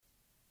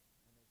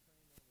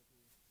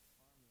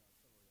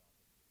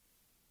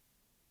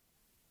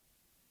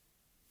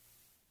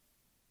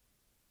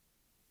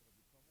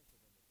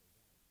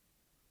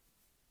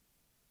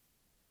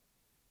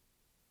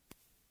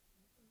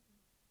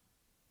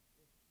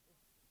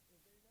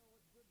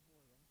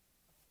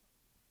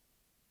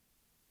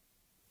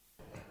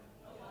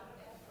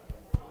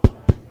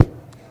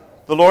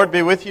The Lord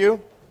be with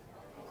you.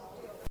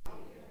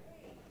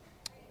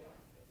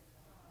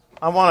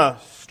 I want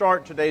to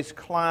start today's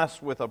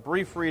class with a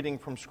brief reading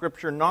from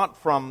Scripture, not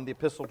from the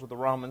Epistle to the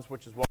Romans,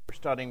 which is what we're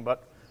studying,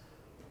 but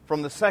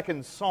from the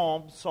second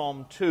Psalm,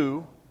 Psalm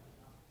 2,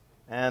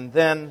 and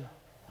then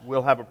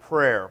we'll have a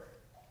prayer.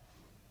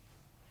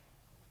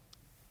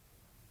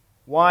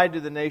 Why do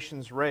the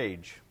nations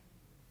rage,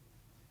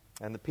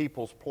 and the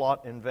peoples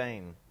plot in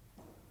vain?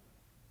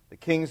 The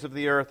kings of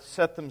the earth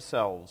set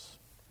themselves,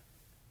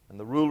 and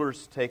the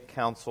rulers take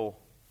counsel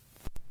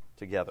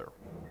together.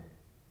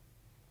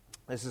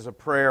 This is a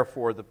prayer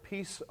for the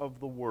peace of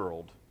the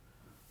world.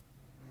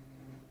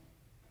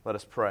 Let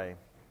us pray.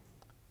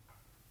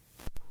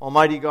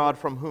 Almighty God,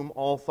 from whom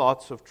all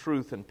thoughts of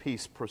truth and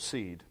peace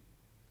proceed,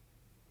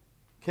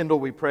 kindle,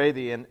 we pray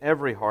Thee, in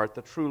every heart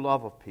the true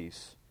love of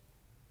peace,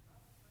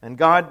 and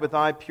guide with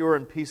Thy pure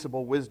and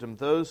peaceable wisdom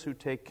those who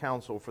take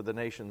counsel for the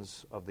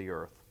nations of the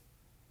earth.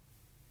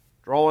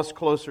 Draw us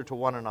closer to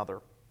one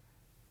another,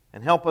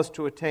 and help us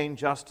to attain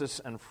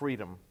justice and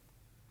freedom,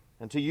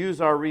 and to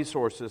use our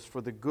resources for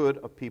the good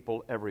of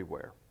people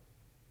everywhere,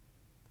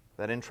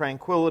 that in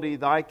tranquility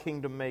Thy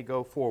kingdom may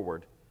go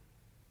forward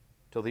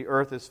till the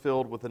earth is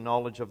filled with the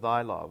knowledge of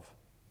Thy love,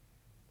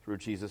 through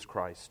Jesus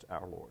Christ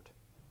our Lord.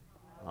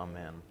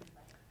 Amen.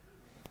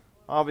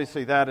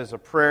 Obviously, that is a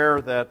prayer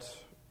that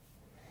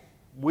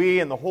we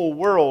and the whole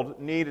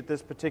world need at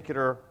this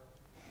particular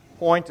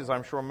point. As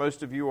I'm sure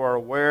most of you are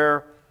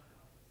aware,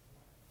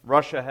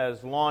 Russia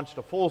has launched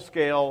a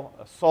full-scale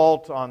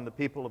assault on the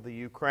people of the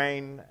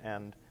Ukraine,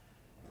 and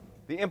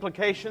the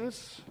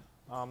implications,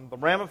 the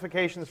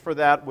ramifications for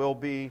that will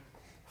be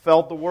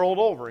felt the world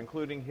over,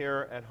 including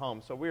here at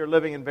home. So we are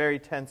living in very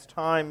tense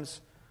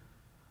times,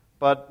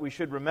 but we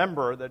should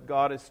remember that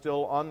God is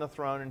still on the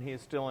throne and He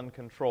is still in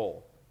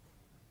control.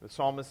 The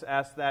psalmist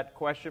asked that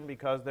question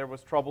because there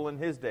was trouble in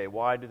his day.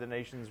 Why do the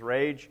nations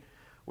rage?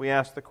 We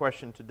ask the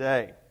question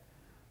today.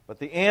 But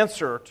the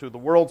answer to the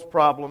world's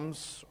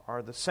problems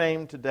are the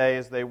same today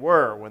as they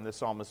were when the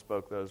psalmist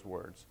spoke those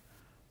words.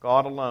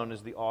 God alone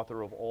is the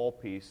author of all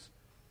peace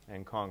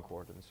and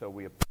concord. And so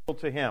we appeal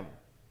to Him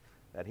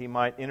that He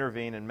might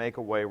intervene and make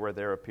a way where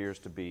there appears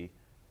to be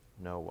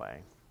no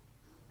way.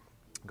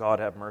 God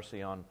have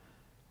mercy on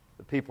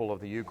the people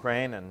of the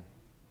Ukraine and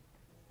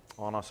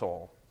on us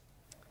all.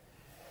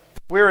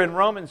 We're in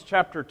Romans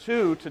chapter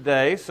 2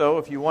 today, so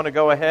if you want to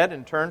go ahead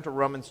and turn to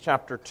Romans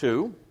chapter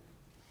 2.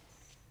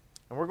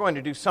 And we're going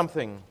to do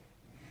something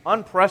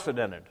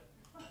unprecedented.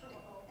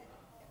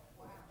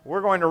 We're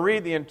going to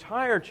read the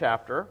entire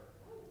chapter,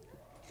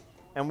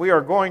 and we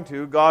are going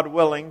to, God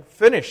willing,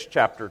 finish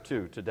chapter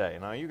 2 today.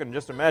 Now, you can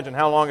just imagine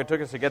how long it took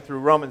us to get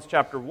through Romans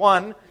chapter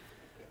 1,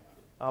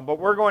 but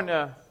we're going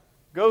to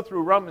go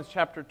through Romans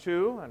chapter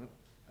 2 at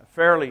a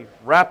fairly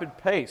rapid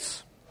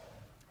pace,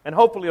 and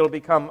hopefully it'll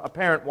become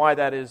apparent why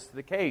that is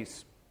the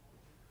case.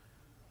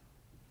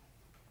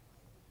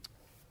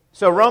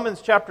 So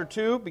Romans chapter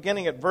 2,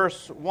 beginning at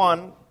verse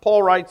 1,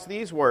 Paul writes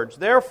these words,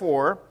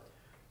 "Therefore,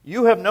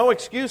 you have no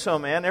excuse, O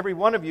man, every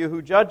one of you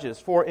who judges,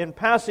 for in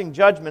passing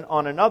judgment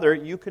on another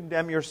you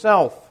condemn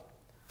yourself,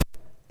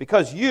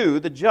 because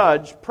you, the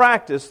judge,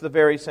 practice the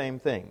very same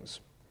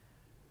things.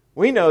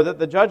 We know that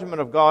the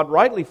judgment of God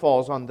rightly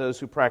falls on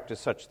those who practice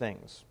such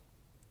things.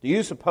 Do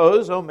you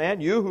suppose, O man,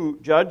 you who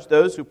judge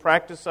those who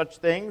practice such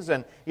things,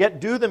 and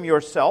yet do them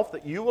yourself,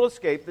 that you will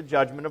escape the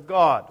judgment of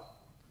God?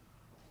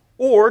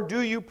 Or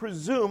do you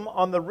presume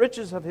on the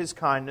riches of His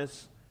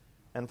kindness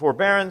and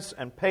forbearance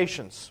and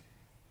patience,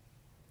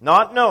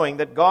 not knowing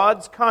that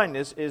God's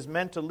kindness is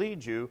meant to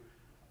lead you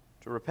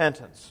to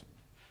repentance?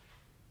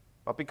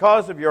 But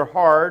because of your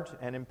hard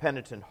and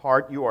impenitent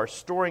heart, you are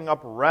storing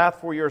up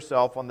wrath for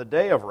yourself on the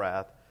day of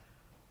wrath,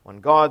 when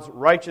God's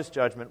righteous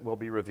judgment will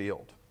be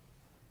revealed.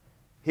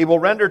 He will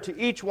render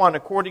to each one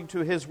according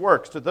to his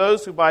works. To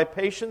those who by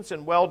patience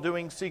and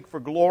well-doing seek for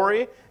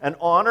glory and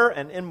honor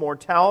and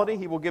immortality,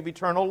 He will give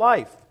eternal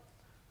life.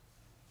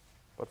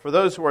 But for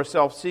those who are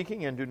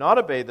self-seeking and do not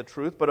obey the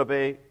truth, but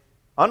obey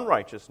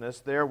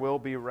unrighteousness, there will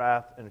be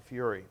wrath and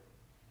fury.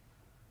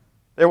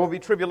 There will be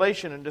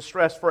tribulation and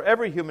distress for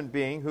every human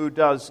being who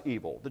does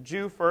evil, the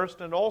Jew first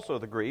and also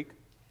the Greek,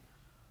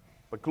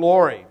 but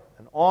glory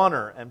and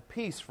honor and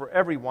peace for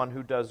everyone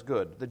who does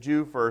good, the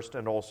Jew first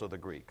and also the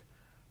Greek.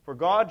 For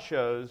God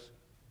shows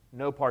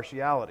no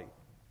partiality.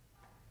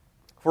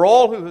 For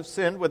all who have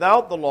sinned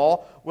without the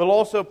law will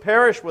also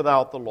perish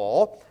without the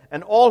law,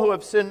 and all who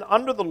have sinned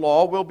under the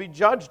law will be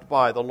judged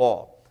by the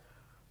law.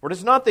 For it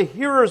is not the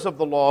hearers of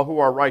the law who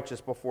are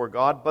righteous before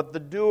God, but the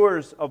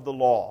doers of the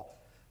law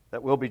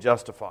that will be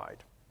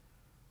justified.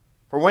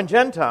 For when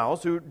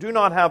Gentiles who do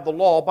not have the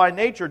law by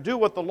nature do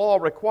what the law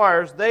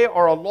requires, they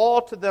are a law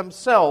to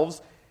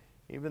themselves,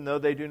 even though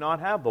they do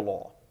not have the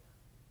law.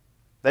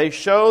 They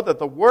show that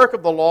the work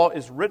of the law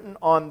is written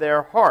on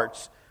their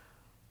hearts,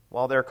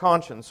 while their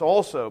conscience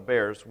also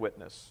bears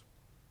witness.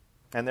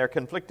 And their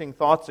conflicting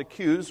thoughts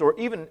accuse or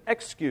even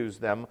excuse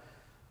them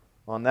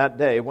on that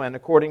day when,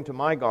 according to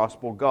my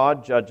gospel,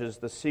 God judges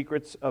the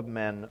secrets of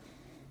men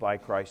by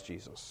Christ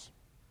Jesus.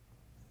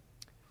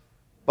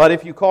 But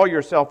if you call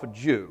yourself a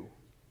Jew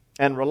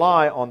and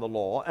rely on the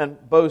law and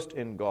boast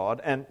in God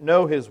and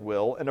know His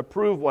will and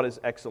approve what is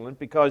excellent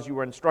because you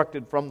are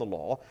instructed from the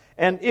law,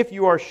 and if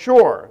you are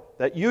sure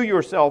that you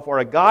yourself are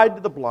a guide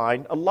to the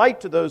blind, a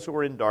light to those who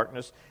are in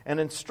darkness, an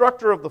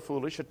instructor of the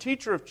foolish, a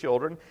teacher of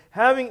children,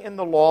 having in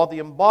the law the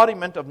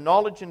embodiment of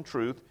knowledge and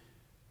truth,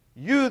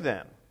 you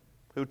then,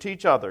 who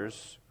teach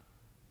others,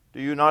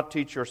 do you not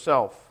teach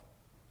yourself?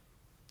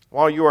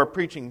 While you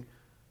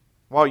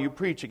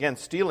preach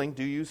against stealing,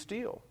 do you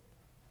steal?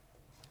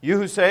 You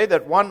who say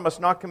that one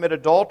must not commit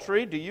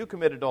adultery, do you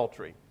commit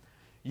adultery?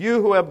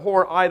 You who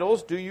abhor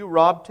idols, do you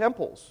rob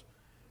temples?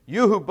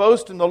 You who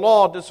boast in the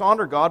law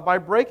dishonor God by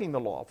breaking the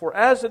law. For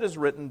as it is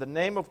written, the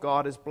name of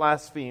God is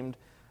blasphemed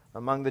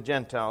among the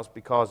Gentiles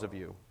because of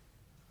you.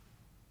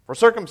 For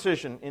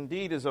circumcision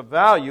indeed is of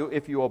value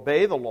if you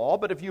obey the law,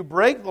 but if you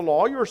break the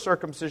law, your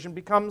circumcision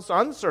becomes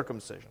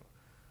uncircumcision.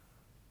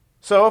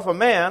 So if a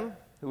man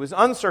who is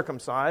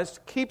uncircumcised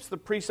keeps the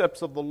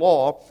precepts of the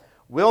law,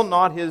 will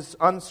not his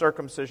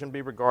uncircumcision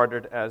be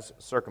regarded as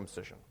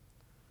circumcision?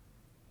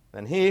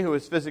 Then he who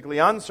is physically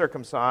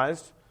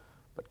uncircumcised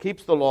but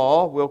keeps the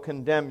law will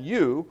condemn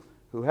you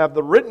who have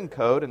the written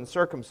code and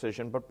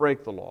circumcision but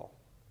break the law.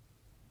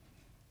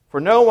 For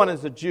no one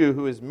is a Jew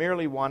who is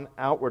merely one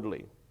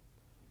outwardly,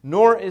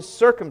 nor is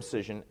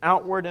circumcision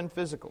outward and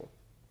physical.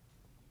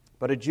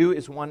 But a Jew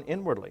is one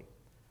inwardly,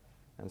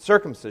 and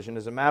circumcision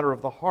is a matter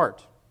of the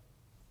heart,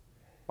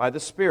 by the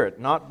Spirit,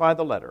 not by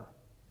the letter.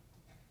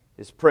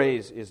 His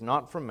praise is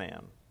not from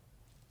man,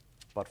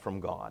 but from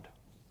God.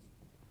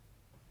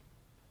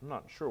 I'm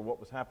not sure what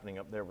was happening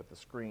up there with the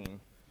screen.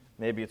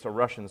 Maybe it's a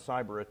Russian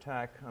cyber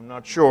attack. I'm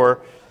not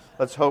sure.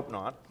 Let's hope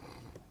not.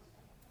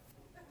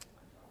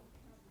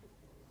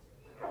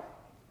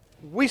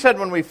 We said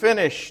when we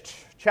finished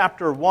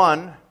chapter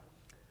 1,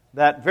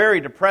 that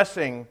very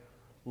depressing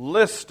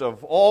list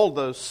of all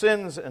those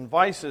sins and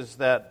vices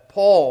that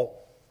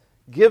Paul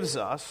gives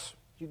us,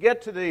 you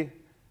get to the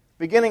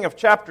beginning of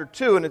chapter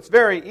 2, and it's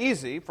very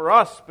easy for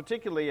us,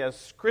 particularly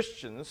as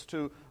Christians,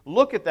 to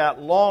look at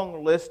that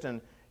long list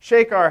and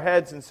shake our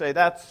heads and say,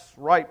 that's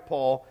right,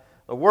 Paul,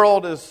 the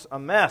world is a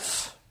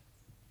mess.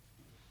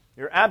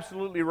 You're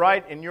absolutely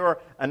right in your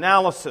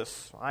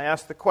analysis. I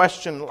asked the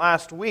question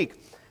last week,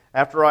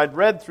 after I'd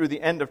read through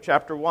the end of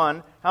chapter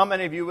 1, how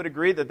many of you would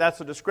agree that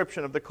that's a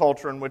description of the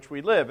culture in which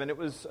we live? And it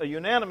was a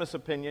unanimous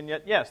opinion,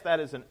 yet yes, that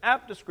is an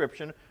apt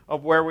description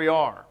of where we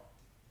are.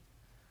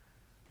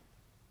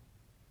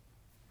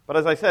 But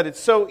as I said, it's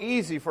so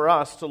easy for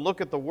us to look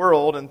at the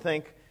world and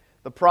think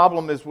the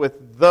problem is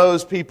with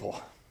those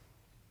people.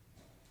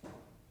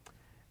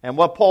 And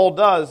what Paul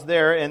does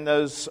there in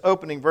those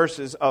opening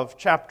verses of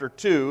chapter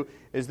 2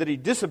 is that he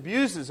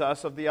disabuses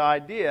us of the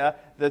idea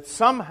that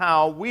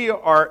somehow we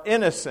are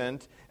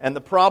innocent and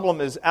the problem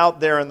is out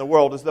there in the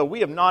world, as though we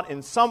have not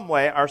in some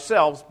way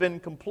ourselves been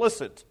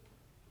complicit.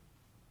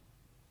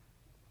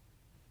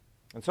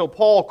 And so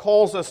Paul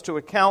calls us to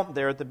account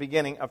there at the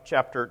beginning of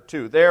chapter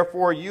 2.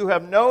 Therefore you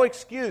have no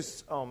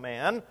excuse, O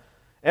man,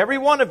 every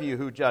one of you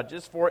who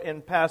judges, for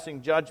in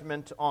passing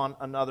judgment on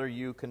another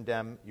you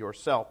condemn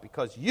yourself,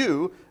 because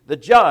you, the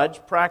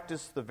judge,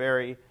 practice the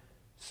very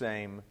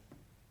same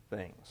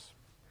things.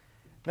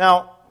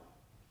 Now,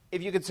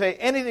 if you could say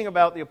anything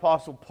about the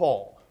Apostle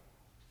Paul,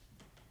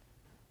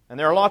 and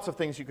there are lots of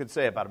things you could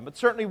say about him, but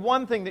certainly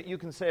one thing that you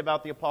can say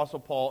about the Apostle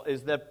Paul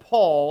is that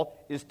Paul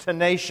is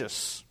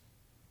tenacious.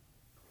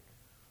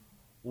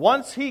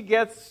 Once he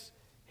gets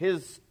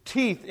his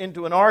teeth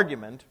into an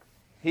argument,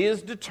 he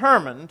is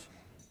determined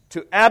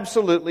to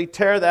absolutely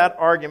tear that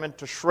argument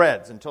to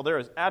shreds until there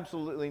is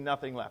absolutely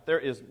nothing left. There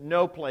is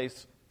no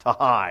place to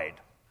hide.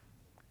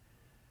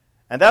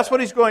 And that's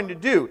what he's going to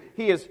do.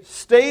 He has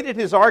stated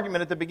his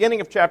argument at the beginning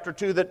of chapter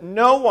 2 that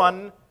no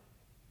one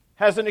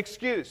has an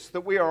excuse,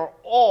 that we are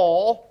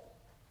all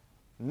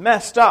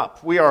messed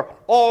up. We are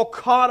all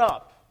caught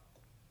up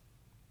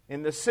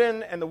in the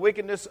sin and the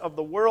wickedness of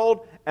the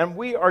world, and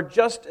we are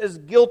just as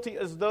guilty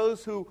as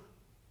those who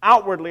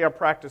outwardly are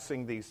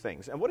practicing these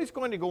things. And what he's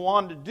going to go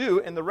on to do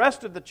in the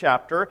rest of the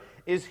chapter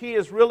is he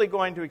is really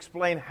going to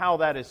explain how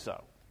that is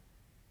so.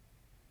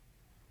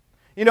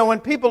 You know, when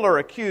people are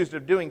accused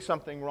of doing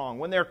something wrong,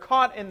 when they're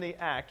caught in the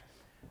act,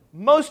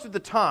 most of the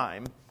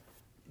time,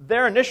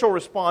 their initial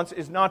response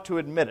is not to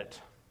admit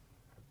it.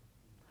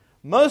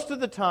 Most of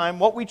the time,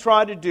 what we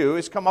try to do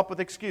is come up with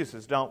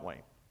excuses, don't we?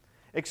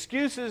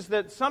 Excuses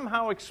that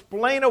somehow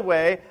explain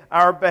away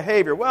our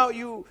behavior.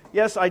 Well,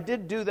 yes, I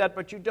did do that,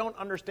 but you don't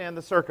understand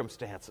the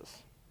circumstances.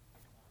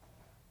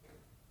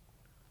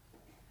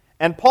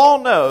 And Paul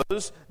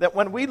knows that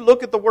when we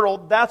look at the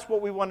world, that's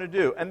what we want to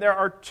do. And there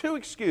are two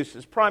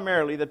excuses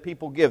primarily that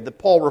people give that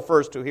Paul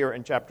refers to here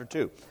in chapter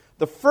 2.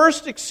 The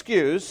first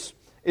excuse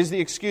is the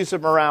excuse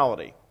of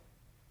morality.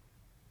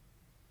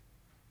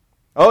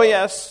 Oh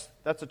yes,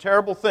 that's a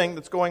terrible thing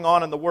that's going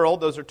on in the world.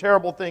 Those are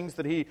terrible things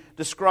that he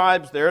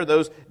describes there.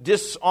 Those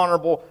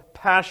dishonorable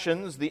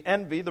passions, the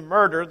envy, the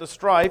murder, the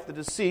strife, the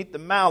deceit, the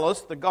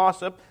malice, the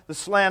gossip, the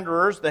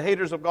slanderers, the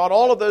haters of God.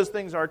 All of those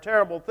things are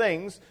terrible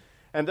things.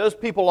 and those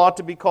people ought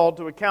to be called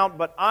to account,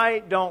 but I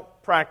don't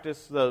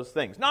practice those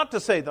things. Not to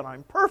say that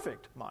I'm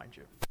perfect, mind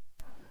you,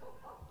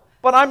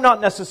 but I'm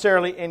not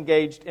necessarily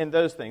engaged in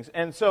those things.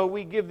 And so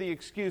we give the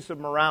excuse of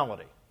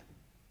morality.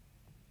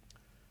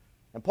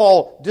 And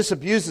Paul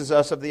disabuses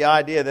us of the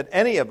idea that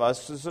any of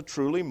us is a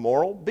truly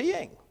moral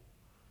being.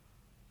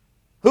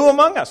 Who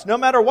among us, no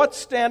matter what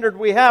standard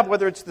we have,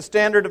 whether it's the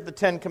standard of the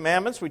Ten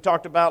Commandments we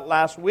talked about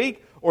last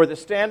week, or the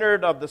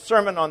standard of the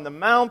Sermon on the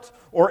Mount,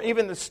 or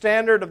even the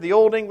standard of the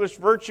Old English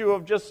virtue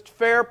of just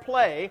fair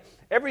play,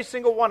 every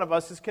single one of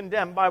us is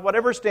condemned by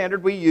whatever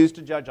standard we use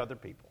to judge other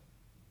people.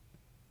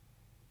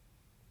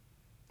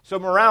 So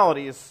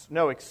morality is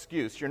no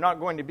excuse. You're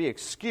not going to be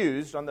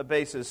excused on the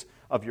basis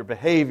of your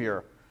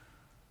behavior.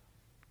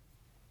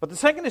 But the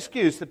second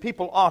excuse that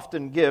people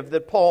often give,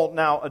 that Paul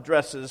now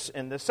addresses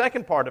in the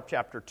second part of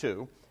chapter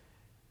 2,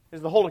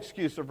 is the whole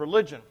excuse of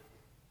religion.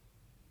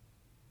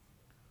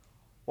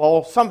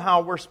 Well,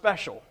 somehow we're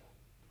special.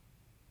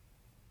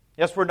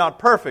 Yes, we're not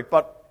perfect,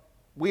 but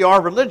we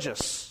are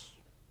religious.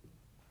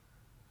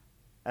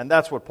 And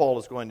that's what Paul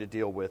is going to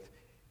deal with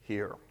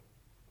here.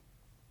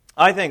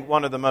 I think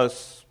one of the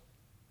most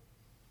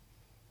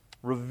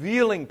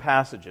revealing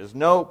passages,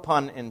 no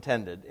pun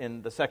intended,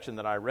 in the section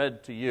that I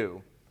read to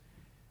you,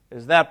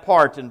 is that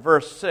part in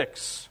verse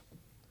 6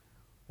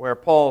 where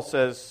Paul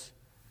says,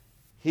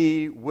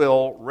 He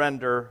will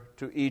render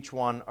to each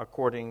one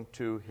according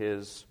to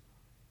his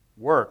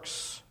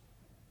works.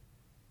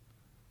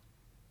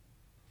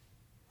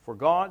 For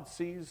God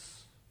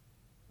sees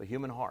the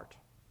human heart.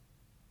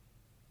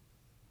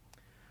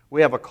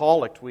 We have a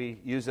collect. We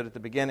use it at the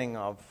beginning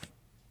of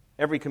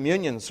every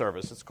communion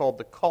service. It's called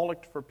the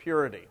Collect for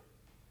Purity.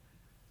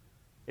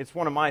 It's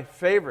one of my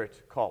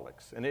favorite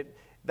collects. And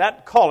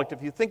that collect,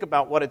 if you think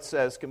about what it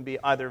says, can be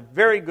either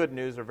very good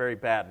news or very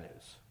bad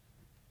news.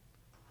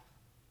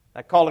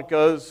 That collect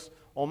goes,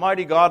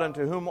 Almighty God,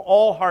 unto whom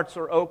all hearts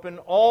are open,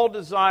 all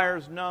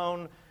desires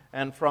known,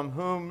 and from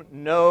whom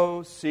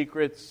no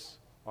secrets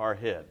are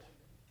hid.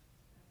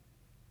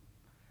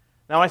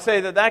 Now I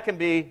say that can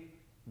be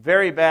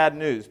very bad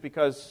news,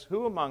 because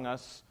who among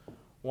us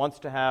wants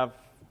to have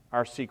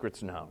our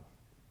secrets known?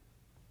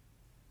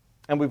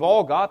 And we've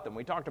all got them.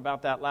 We talked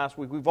about that last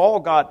week. We've all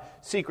got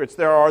secrets.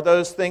 There are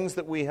those things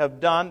that we have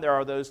done. There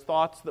are those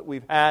thoughts that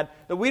we've had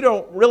that we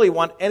don't really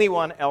want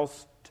anyone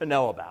else to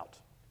know about.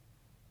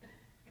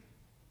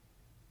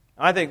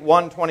 I think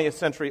one 20th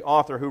century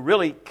author who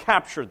really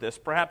captured this,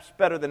 perhaps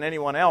better than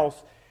anyone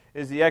else,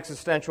 is the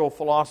existential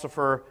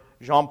philosopher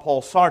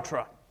Jean-Paul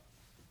Sartre.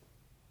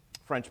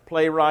 French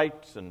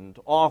playwright and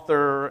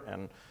author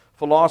and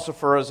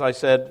philosopher, as I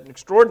said, an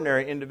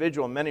extraordinary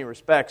individual in many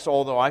respects.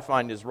 Although I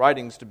find his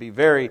writings to be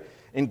very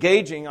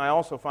engaging, I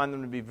also find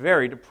them to be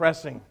very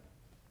depressing.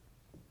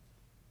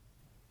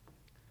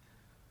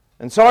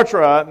 And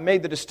Sartre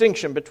made the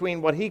distinction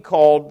between what he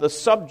called the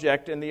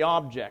subject and the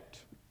object.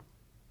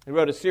 He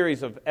wrote a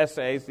series of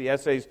essays. The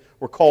essays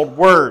were called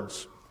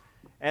Words.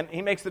 And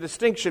he makes the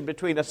distinction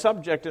between a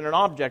subject and an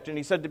object. And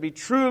he said to be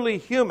truly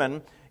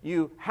human,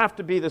 you have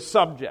to be the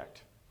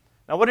subject.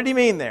 Now, what did he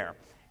mean there?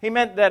 He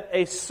meant that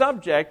a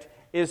subject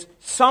is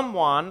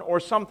someone or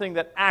something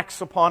that acts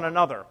upon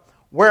another,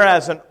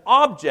 whereas an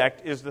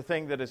object is the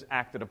thing that is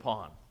acted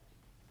upon.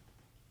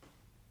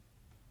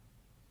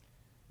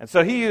 And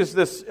so he used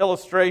this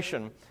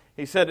illustration.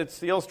 He said it's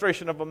the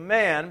illustration of a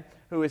man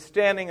who is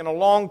standing in a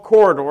long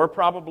corridor,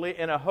 probably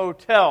in a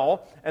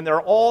hotel, and there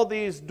are all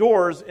these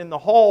doors in the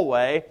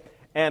hallway,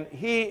 and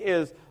he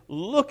is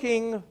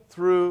looking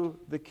through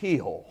the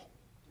keyhole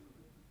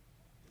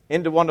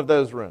into one of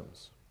those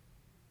rooms.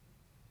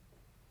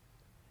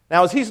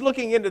 Now, as he's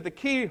looking into the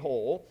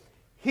keyhole,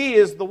 he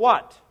is the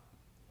what?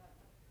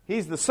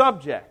 He's the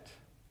subject,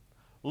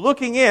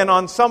 looking in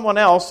on someone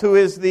else who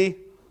is the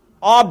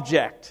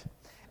object.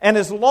 And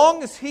as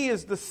long as he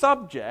is the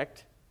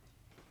subject,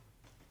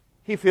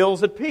 he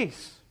feels at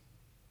peace.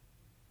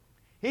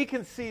 He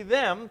can see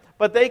them,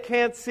 but they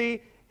can't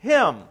see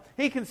him.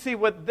 He can see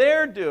what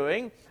they're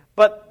doing,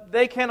 but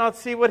they cannot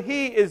see what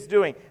he is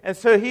doing. And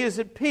so he is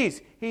at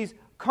peace. He's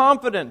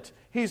confident.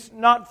 He's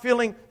not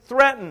feeling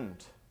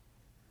threatened.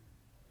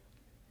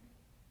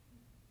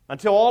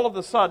 Until all of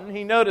a sudden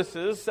he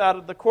notices out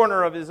of the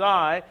corner of his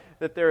eye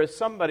that there is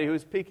somebody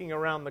who's peeking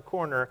around the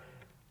corner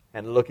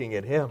and looking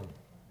at him.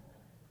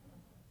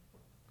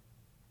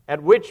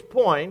 At which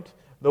point,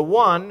 the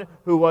one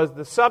who was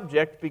the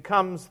subject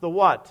becomes the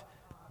what?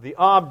 The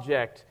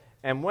object.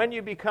 And when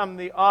you become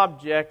the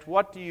object,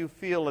 what do you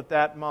feel at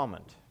that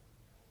moment?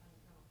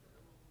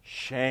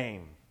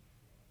 Shame.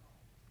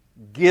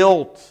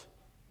 Guilt.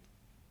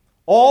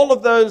 All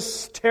of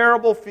those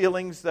terrible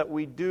feelings that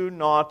we do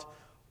not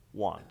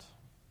want.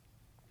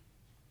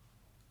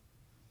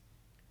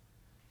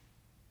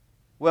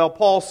 Well,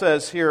 Paul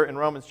says here in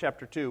Romans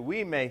chapter 2,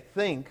 we may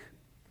think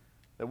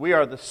that we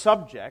are the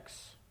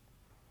subjects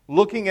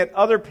looking at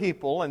other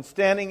people and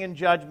standing in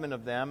judgment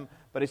of them,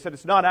 but he said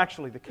it's not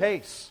actually the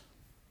case.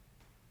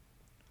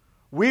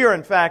 We are,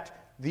 in fact,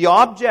 the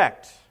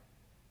object.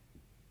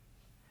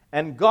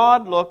 And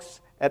God looks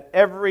at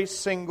every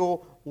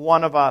single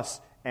one of us,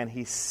 and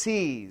He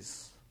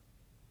sees.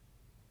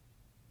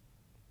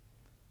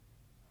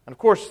 And of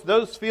course,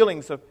 those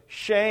feelings of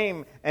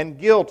shame and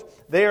guilt,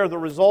 they are the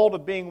result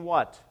of being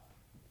what?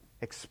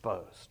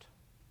 Exposed.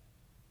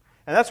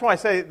 And that's why I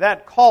say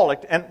that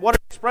colic and what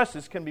it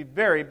expresses can be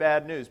very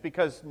bad news,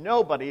 because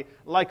nobody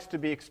likes to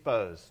be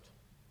exposed.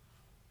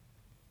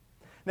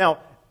 Now,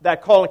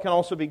 that colic can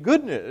also be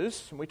good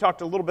news. And we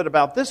talked a little bit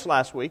about this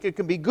last week. It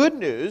can be good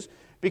news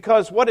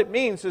because what it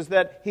means is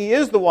that He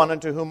is the one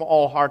unto whom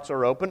all hearts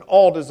are open,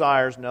 all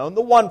desires known,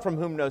 the one from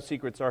whom no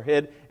secrets are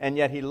hid, and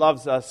yet He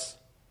loves us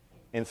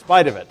in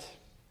spite of it.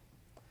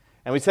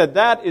 And we said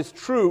that is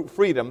true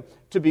freedom,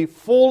 to be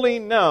fully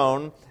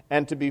known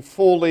and to be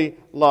fully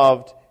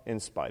loved in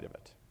spite of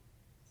it.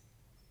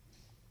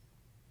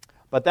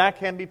 But that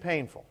can be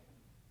painful.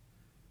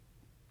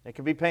 It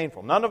can be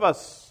painful. None of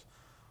us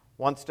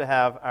wants to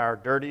have our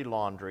dirty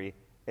laundry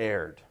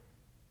aired.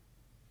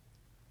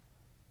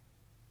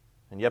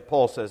 And yet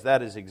Paul says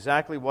that is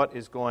exactly what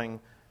is going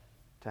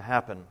to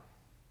happen.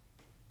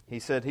 He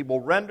said He will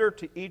render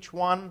to each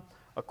one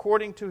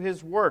according to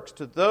his works.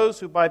 To those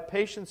who by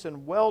patience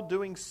and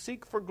well-doing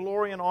seek for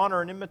glory and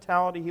honor and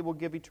immortality, He will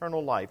give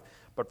eternal life.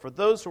 But for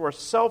those who are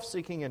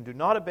self-seeking and do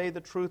not obey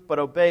the truth, but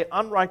obey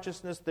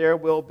unrighteousness, there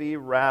will be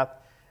wrath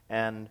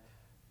and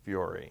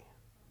fury.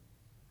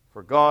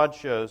 For God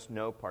shows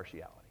no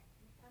partiality.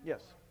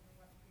 Yes?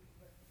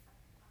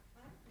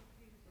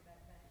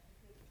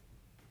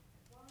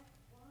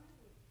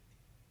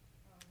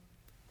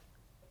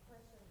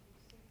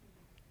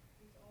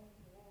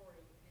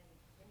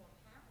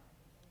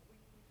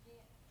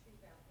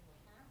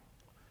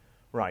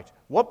 Right.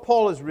 What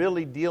Paul is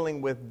really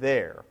dealing with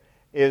there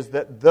is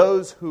that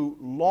those who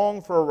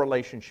long for a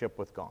relationship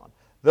with God,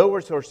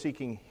 those who are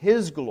seeking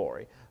His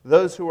glory,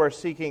 those who are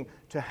seeking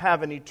to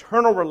have an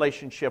eternal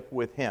relationship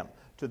with Him,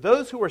 to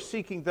those who are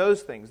seeking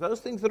those things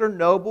that are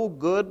noble,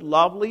 good,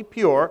 lovely,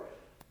 pure,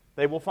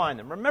 they will find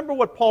them. Remember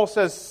what Paul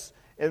says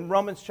in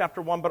Romans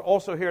chapter 1, but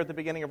also here at the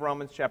beginning of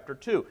Romans chapter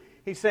 2.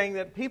 He's saying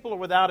that people are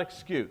without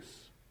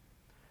excuse.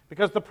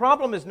 Because the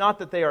problem is not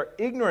that they are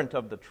ignorant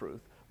of the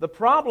truth. The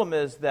problem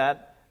is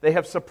that they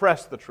have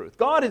suppressed the truth.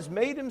 God has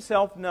made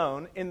Himself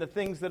known in the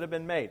things that have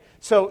been made.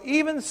 So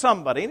even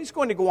somebody, and he's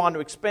going to go on to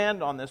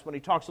expand on this when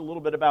he talks a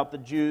little bit about the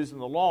Jews and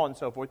the law and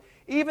so forth,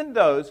 even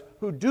those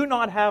who do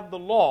not have the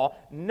law,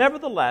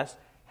 nevertheless,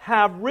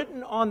 have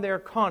written on their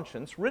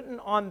conscience, written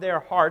on their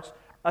hearts,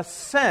 a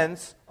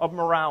sense of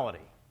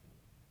morality.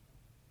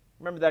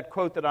 Remember that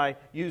quote that I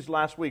used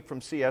last week from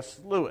C.S.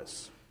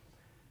 Lewis.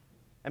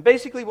 And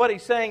basically what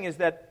he's saying is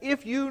that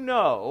if you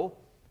know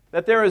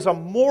that there is a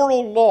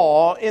moral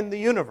law in the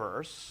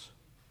universe,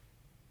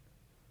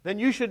 then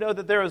you should know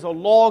that there is a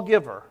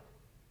lawgiver.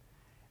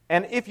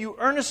 And if you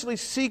earnestly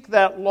seek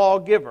that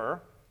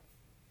lawgiver,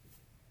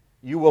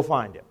 you will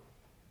find Him.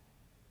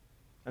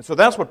 And so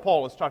that's what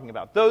Paul is talking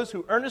about. Those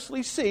who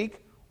earnestly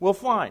seek will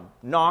find.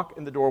 Knock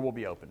and the door will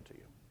be open to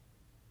you.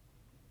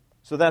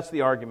 So that's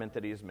the argument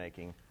that he is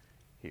making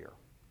here.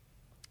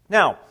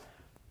 Now,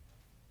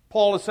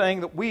 Paul is saying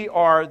that we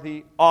are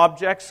the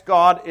objects,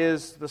 God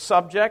is the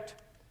subject.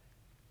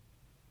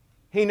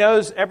 He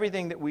knows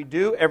everything that we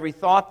do, every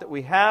thought that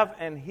we have,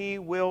 and He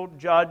will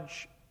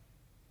judge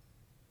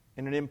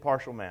in an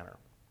impartial manner.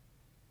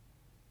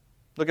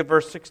 Look at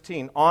verse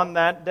 16. On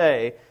that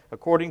day,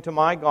 according to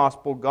my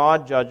gospel,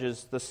 God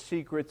judges the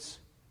secrets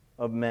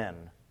of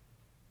men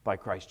by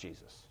Christ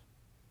Jesus.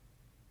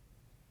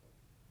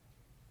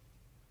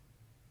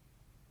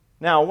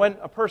 Now, when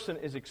a person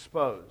is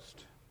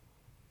exposed,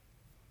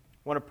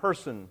 when a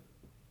person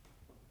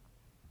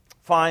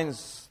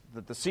finds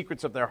that the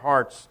secrets of their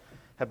hearts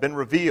have been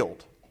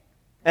revealed.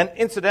 And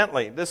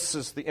incidentally, this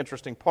is the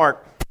interesting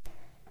part.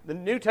 The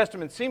New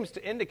Testament seems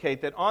to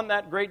indicate that on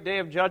that great day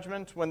of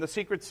judgment, when the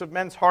secrets of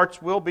men's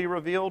hearts will be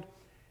revealed,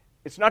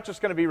 it's not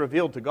just going to be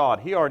revealed to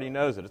God. He already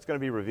knows it. It's going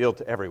to be revealed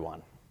to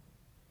everyone.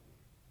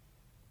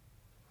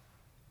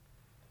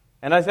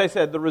 And as I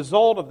said, the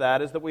result of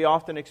that is that we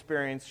often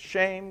experience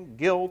shame,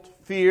 guilt,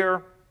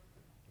 fear,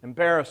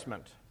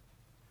 embarrassment.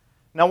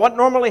 Now, what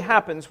normally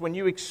happens when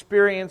you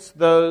experience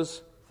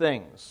those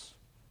things?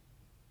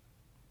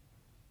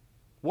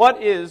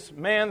 What is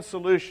man's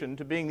solution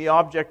to being the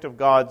object of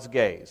God's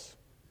gaze?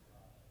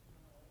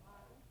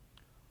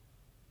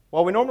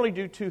 Well, we normally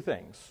do two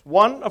things.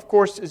 One, of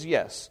course, is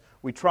yes,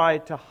 we try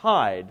to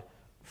hide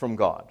from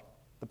God.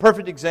 The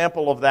perfect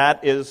example of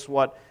that is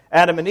what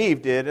Adam and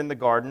Eve did in the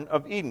Garden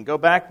of Eden. Go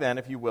back then,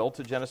 if you will,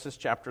 to Genesis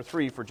chapter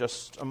 3 for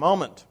just a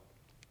moment.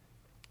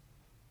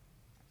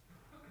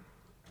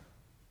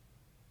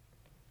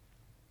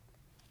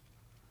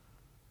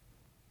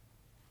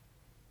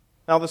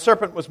 Now the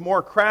serpent was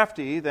more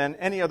crafty than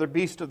any other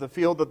beast of the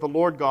field that the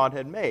Lord God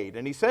had made.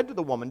 And he said to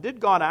the woman, "Did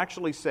God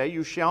actually say,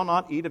 'You shall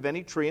not eat of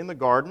any tree in the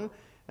garden'?"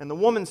 And the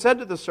woman said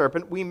to the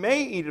serpent, "We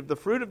may eat of the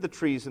fruit of the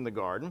trees in the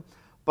garden.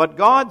 But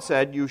God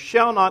said, 'You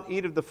shall not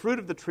eat of the fruit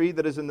of the tree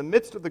that is in the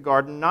midst of the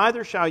garden,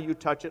 neither shall you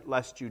touch it,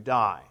 lest you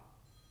die.'"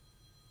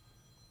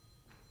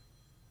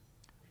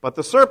 But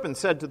the serpent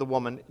said to the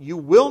woman, "You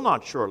will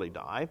not surely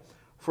die,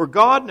 for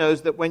God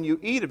knows that when you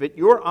eat of it,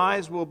 your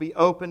eyes will be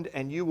opened,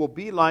 and you will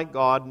be like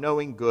God,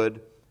 knowing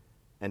good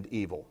and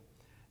evil."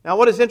 Now,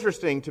 what is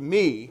interesting to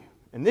me,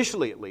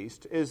 initially at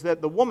least, is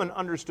that the woman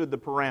understood the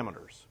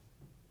parameters.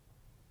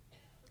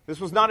 This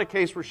was not a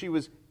case where she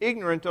was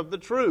ignorant of the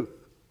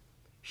truth.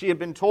 She had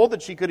been told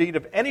that she could eat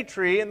of any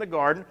tree in the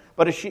garden,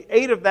 but if she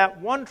ate of that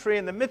one tree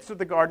in the midst of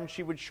the garden,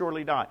 she would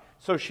surely die.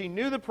 So she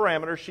knew the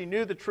parameters, she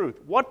knew the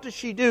truth. What does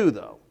she do,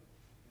 though?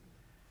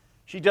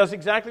 She does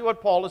exactly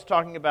what Paul is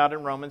talking about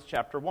in Romans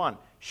chapter 1.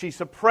 She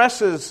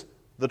suppresses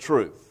the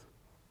truth.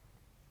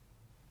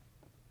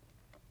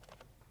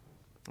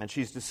 And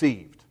she's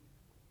deceived.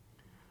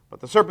 But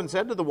the serpent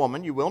said to the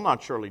woman, "You will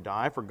not surely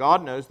die, for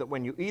God knows that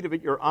when you eat of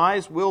it, your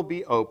eyes will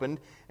be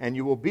opened, and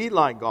you will be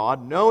like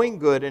God, knowing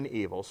good and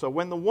evil." So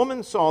when the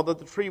woman saw that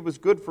the tree was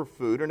good for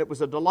food, and it was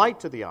a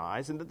delight to the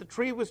eyes, and that the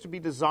tree was to be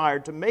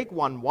desired to make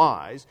one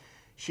wise,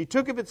 she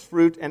took of its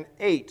fruit and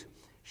ate.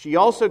 She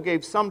also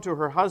gave some to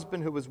her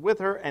husband who was with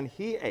her, and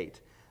he ate.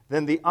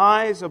 Then the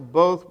eyes of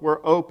both were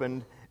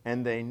opened,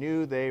 and they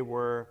knew they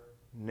were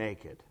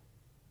naked.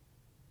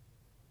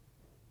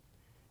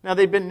 Now,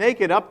 they'd been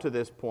naked up to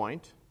this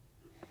point,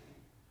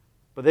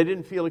 but they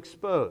didn't feel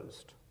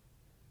exposed.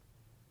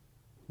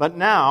 But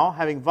now,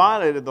 having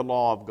violated the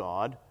law of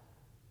God,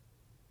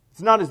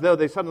 it's not as though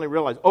they suddenly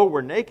realize, "Oh,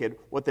 we're naked."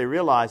 What they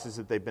realize is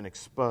that they've been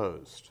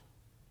exposed.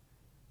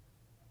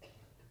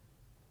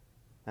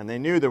 And they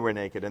knew they were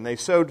naked, and they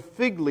sewed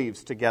fig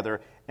leaves together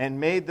and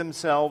made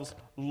themselves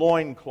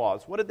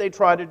loincloths. What did they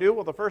try to do?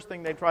 Well, the first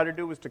thing they tried to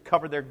do was to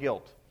cover their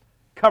guilt,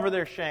 cover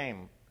their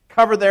shame,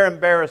 cover their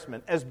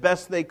embarrassment as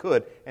best they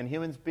could. And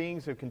human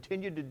beings have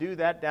continued to do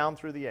that down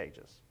through the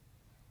ages.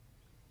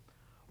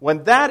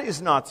 When that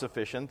is not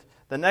sufficient,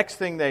 the next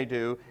thing they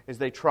do is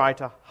they try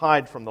to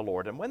hide from the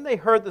Lord. And when they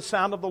heard the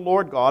sound of the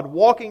Lord God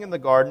walking in the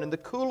garden in the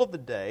cool of the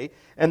day,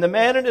 and the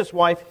man and his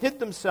wife hid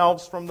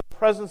themselves from the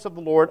presence of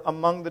the Lord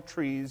among the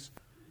trees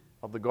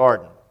of the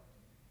garden.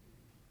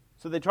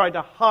 So they tried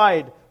to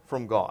hide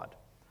from God.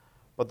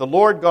 But the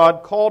Lord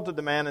God called to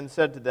the man and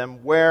said to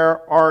them,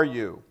 "Where are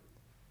you?"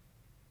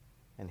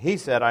 And he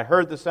said, "I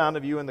heard the sound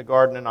of you in the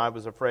garden, and I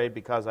was afraid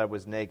because I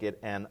was naked,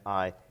 and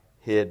I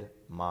hid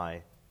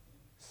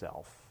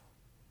myself."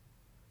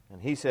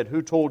 And he said,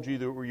 "Who told you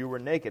that you were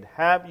naked?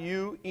 Have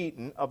you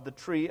eaten of the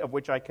tree of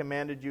which I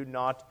commanded you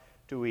not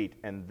to eat?"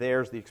 And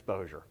there's the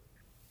exposure.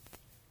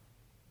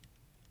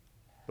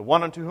 The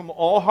one unto whom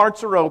all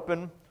hearts are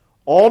open,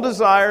 all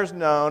desires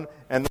known,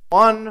 and the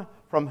one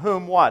from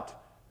whom what?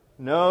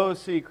 No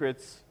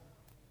secrets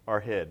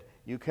are hid.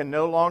 You can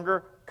no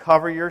longer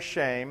cover your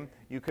shame.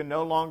 You can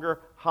no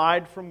longer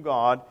hide from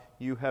God.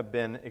 You have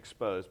been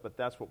exposed. But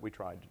that's what we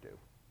tried to do.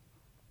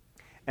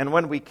 And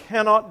when we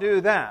cannot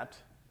do that,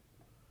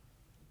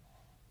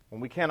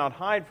 when we cannot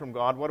hide from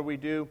God, what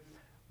do?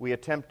 We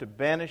attempt to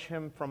banish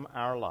Him from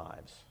our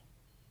lives.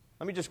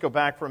 Let me just go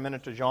back for a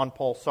minute to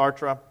Jean-Paul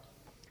Sartre.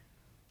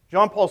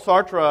 Jean-Paul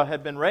Sartre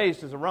had been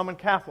raised as a Roman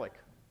Catholic.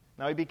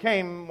 Now, he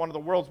became one of the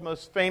world's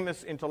most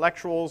famous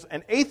intellectuals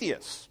and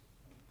atheists.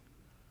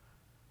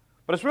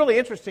 But it's really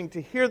interesting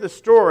to hear the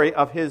story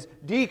of his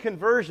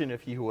deconversion,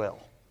 if you will.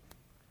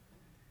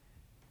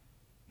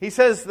 He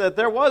says that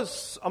there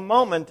was a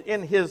moment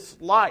in his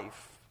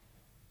life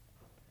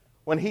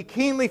when he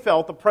keenly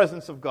felt the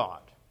presence of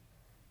God.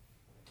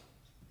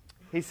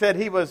 He said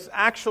he was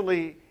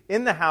actually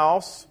in the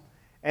house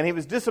and he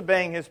was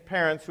disobeying his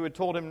parents who had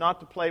told him not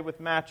to play with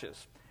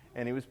matches.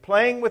 And he was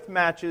playing with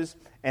matches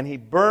and he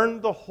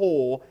burned the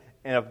hole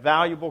in a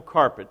valuable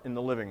carpet in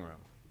the living room.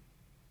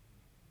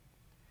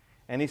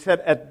 And he said,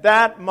 at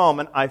that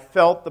moment, I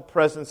felt the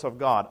presence of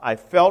God. I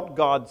felt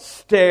God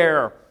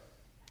stare.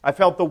 I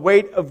felt the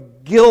weight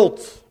of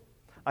guilt.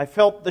 I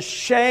felt the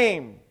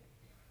shame.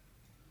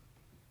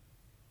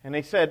 And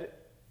he said,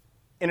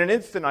 in an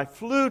instant, I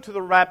flew to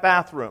the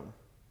bathroom,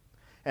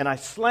 and I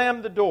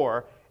slammed the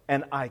door,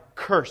 and I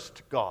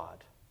cursed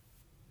God.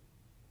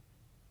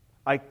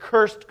 I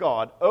cursed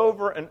God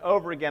over and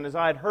over again as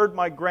I had heard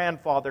my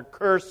grandfather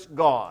curse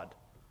God.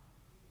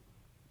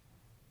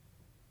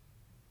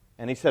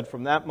 And he said,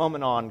 from that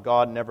moment on,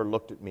 God never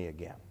looked at me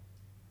again.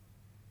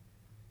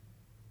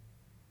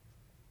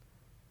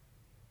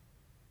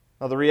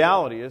 Now, the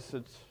reality is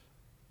that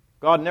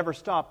God never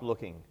stopped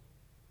looking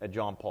at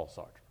Jean-Paul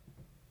Sartre.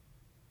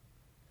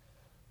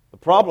 The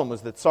problem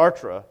was that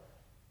Sartre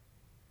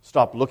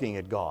stopped looking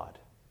at God.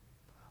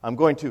 I'm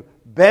going to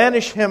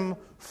banish him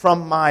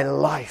from my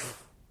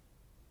life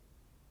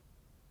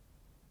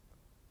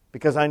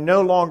because I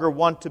no longer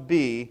want to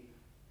be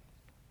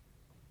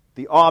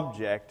the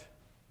object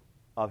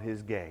of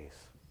his gaze.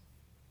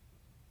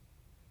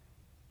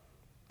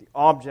 The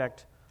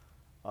object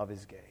of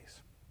his gaze.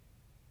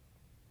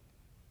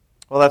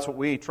 Well, that's what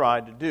we try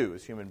to do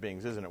as human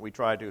beings, isn't it? We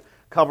try to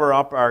cover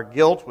up our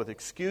guilt with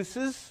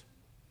excuses.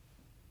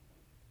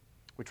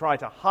 We try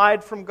to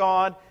hide from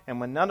God, and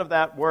when none of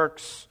that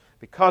works,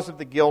 because of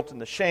the guilt and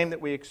the shame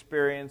that we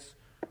experience,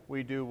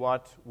 we do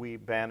what? We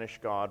banish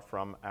God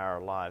from our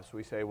lives.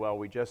 We say, well,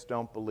 we just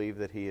don't believe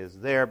that He is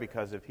there,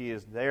 because if He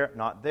is there,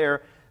 not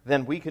there,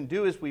 then we can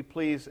do as we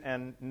please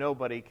and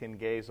nobody can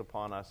gaze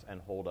upon us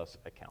and hold us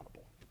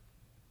accountable.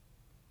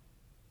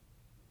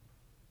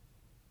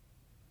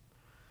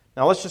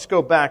 Now let's just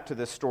go back to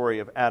this story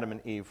of Adam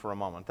and Eve for a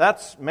moment.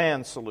 That's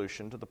man's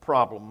solution to the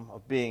problem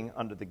of being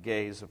under the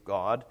gaze of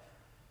God,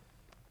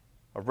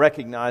 of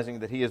recognizing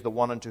that He is the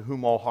one unto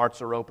whom all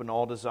hearts are open,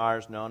 all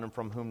desires known, and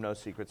from whom no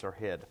secrets are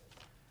hid.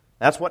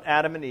 That's what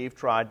Adam and Eve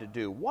tried to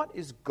do. What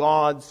is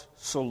God's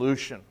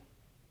solution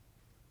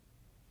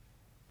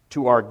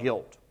to our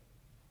guilt,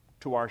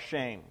 to our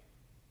shame,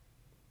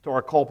 to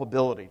our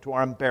culpability, to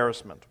our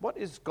embarrassment? What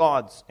is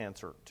God's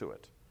answer to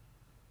it?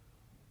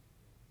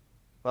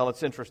 Well,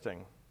 it's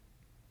interesting.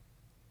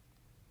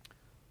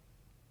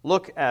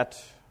 Look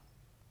at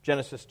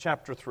Genesis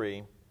chapter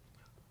 3,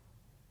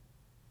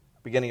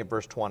 beginning at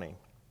verse 20.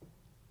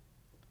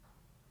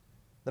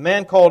 The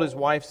man called his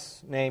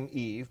wife's name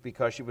Eve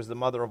because she was the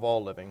mother of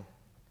all living.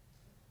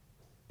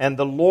 And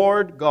the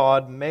Lord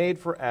God made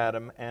for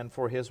Adam and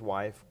for his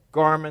wife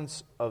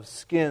garments of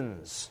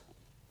skins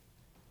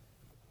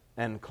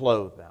and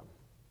clothed them.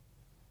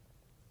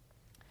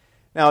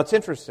 Now, it's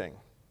interesting.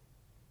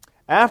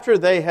 After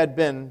they had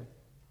been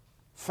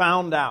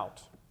found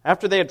out,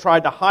 after they had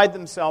tried to hide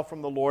themselves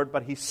from the Lord,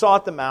 but He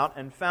sought them out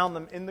and found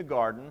them in the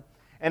garden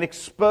and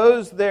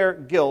exposed their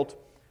guilt,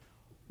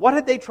 what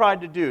had they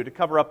tried to do to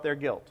cover up their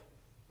guilt?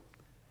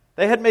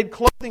 They had made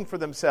clothing for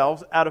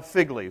themselves out of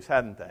fig leaves,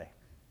 hadn't they?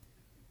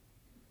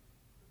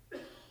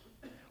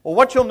 Well,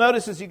 what you'll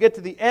notice as you get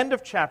to the end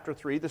of chapter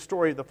 3, the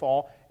story of the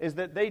fall, is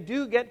that they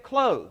do get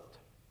clothed.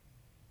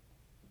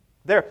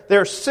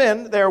 Their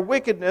sin, their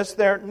wickedness,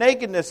 their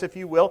nakedness, if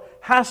you will,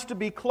 has to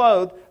be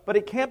clothed, but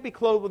it can't be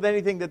clothed with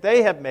anything that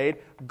they have made.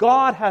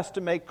 God has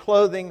to make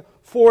clothing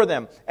for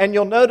them. And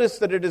you'll notice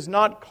that it is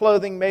not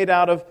clothing made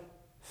out of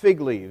fig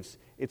leaves.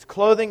 It's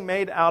clothing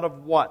made out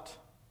of what?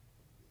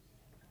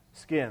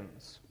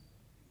 Skins.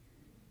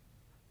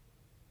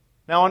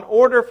 Now, in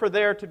order for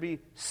there to be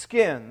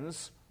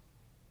skins,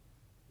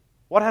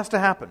 what has to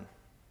happen?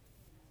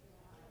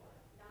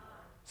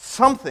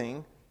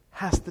 Something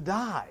has to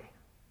die.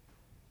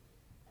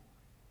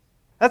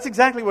 That's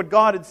exactly what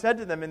God had said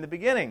to them in the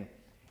beginning.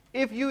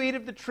 If you eat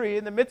of the tree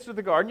in the midst of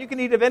the garden, you can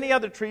eat of any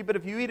other tree, but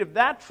if you eat of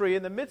that tree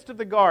in the midst of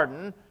the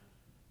garden,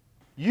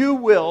 you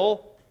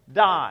will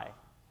die.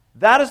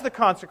 That is the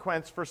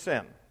consequence for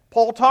sin.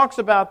 Paul talks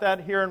about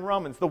that here in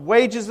Romans. The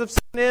wages of sin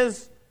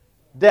is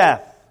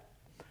death.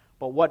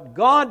 But what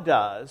God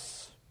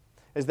does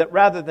is that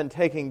rather than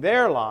taking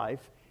their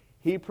life,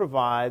 He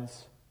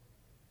provides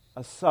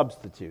a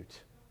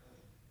substitute.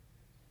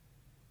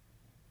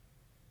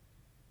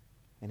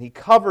 And He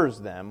covers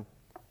them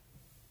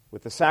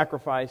with the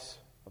sacrifice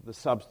of the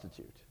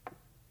substitute.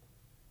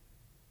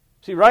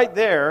 See, right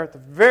there, at the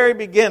very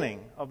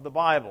beginning of the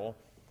Bible,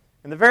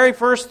 in the very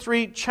first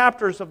 3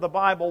 chapters of the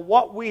Bible,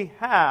 what we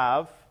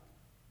have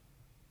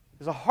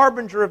is a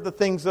harbinger of the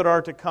things that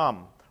are to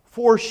come,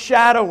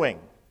 foreshadowing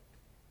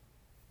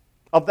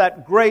of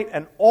that great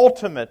and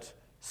ultimate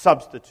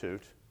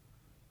substitute,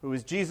 who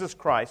is Jesus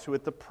Christ, who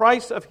at the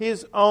price of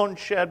His own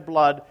shed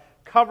blood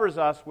covers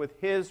us with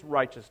His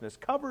righteousness,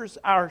 covers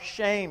our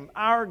shame,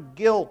 our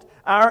guilt,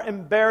 our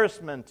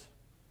embarrassment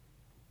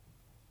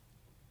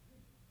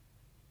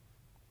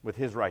with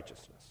His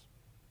righteousness.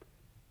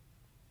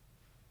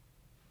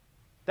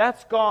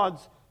 That's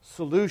God's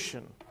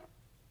solution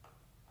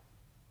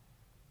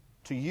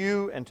to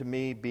you and to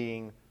me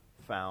being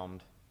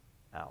found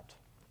out.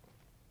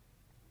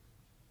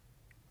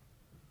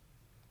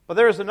 But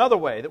there is another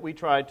way that we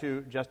try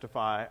to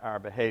justify our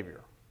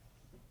behavior.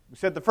 We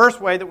said the first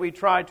way that we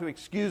try to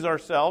excuse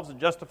ourselves and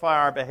justify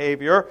our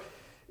behavior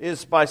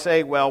is by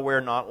saying, well,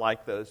 we're not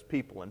like those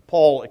people. And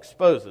Paul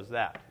exposes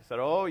that. He said,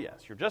 oh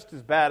yes, you're just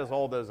as bad as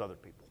all those other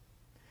people.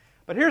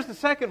 But here's the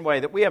second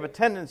way that we have a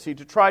tendency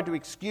to try to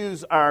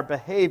excuse our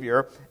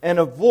behavior and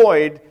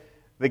avoid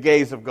the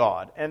gaze of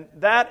God. And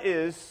that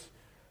is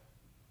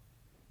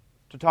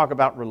to talk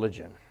about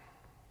religion.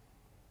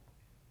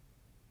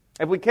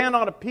 If we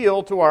cannot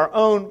appeal to our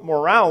own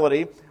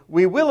morality,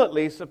 we will at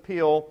least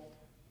appeal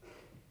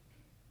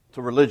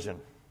to religion,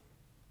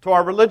 to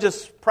our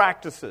religious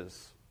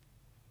practices.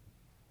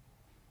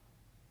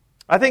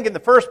 I think in the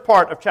first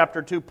part of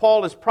chapter 2,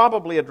 Paul is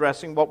probably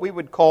addressing what we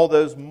would call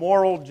those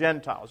moral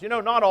Gentiles. You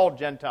know, not all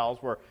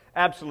Gentiles were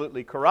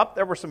absolutely corrupt.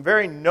 There were some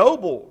very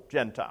noble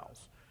Gentiles.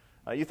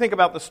 You think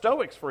about the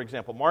Stoics, for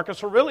example.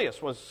 Marcus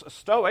Aurelius was a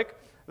Stoic.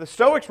 The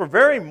Stoics were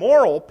very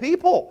moral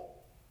people.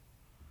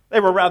 They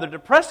were rather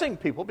depressing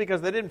people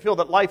because they didn't feel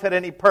that life had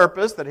any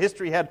purpose, that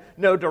history had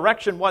no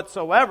direction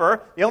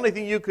whatsoever. The only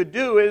thing you could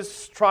do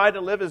is try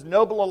to live as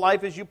noble a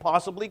life as you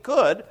possibly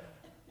could.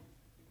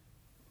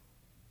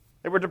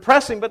 They were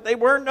depressing, but they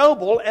were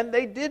noble, and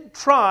they did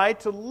try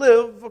to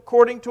live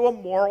according to a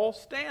moral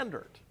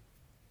standard.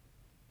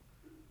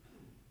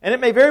 And it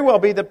may very well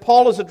be that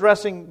Paul is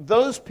addressing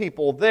those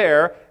people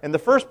there in the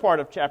first part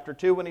of chapter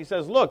 2 when he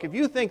says, look, if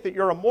you think that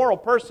you're a moral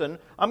person,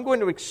 I'm going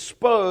to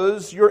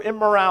expose your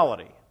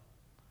immorality.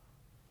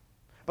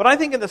 But I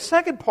think in the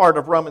second part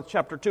of Romans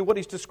chapter 2, what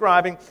he's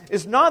describing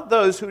is not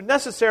those who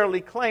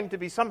necessarily claim to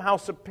be somehow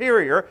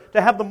superior,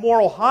 to have the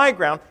moral high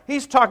ground.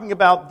 He's talking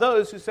about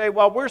those who say,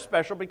 well, we're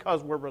special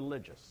because we're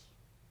religious.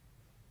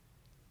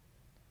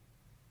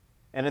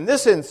 And in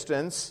this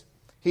instance,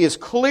 he is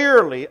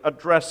clearly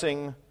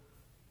addressing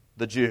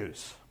the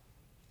Jews.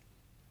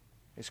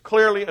 He's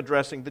clearly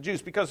addressing the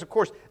Jews because, of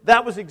course,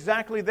 that was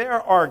exactly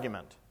their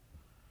argument.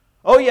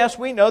 Oh, yes,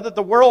 we know that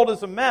the world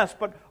is a mess,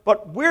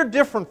 but we're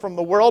different from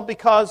the world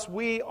because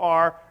we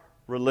are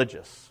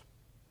religious.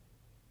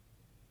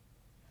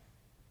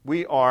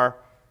 We are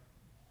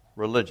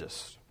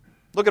religious.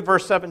 Look at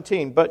verse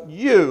 17. But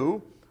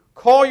you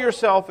call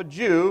yourself a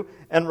Jew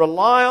and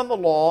rely on the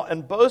law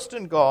and boast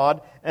in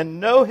God and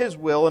know His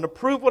will and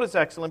approve what is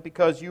excellent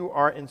because you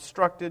are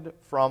instructed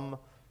from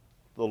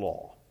the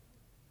law.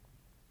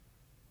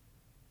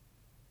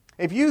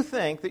 If you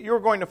think that you're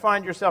going to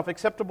find yourself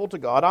acceptable to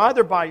God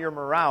either by your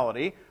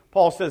morality,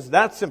 Paul says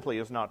that simply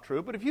is not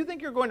true, but if you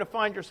think you're going to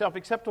find yourself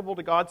acceptable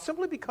to God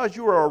simply because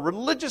you are a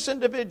religious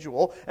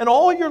individual and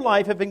all your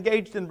life have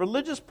engaged in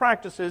religious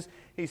practices,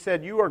 he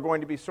said you are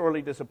going to be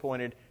sorely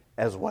disappointed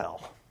as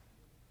well.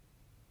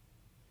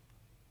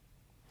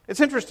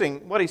 It's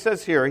interesting what he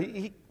says here.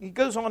 He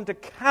goes on to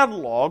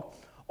catalog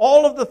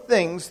all of the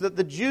things that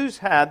the Jews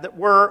had that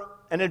were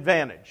an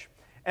advantage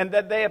and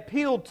that they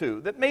appealed to,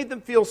 that made them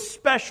feel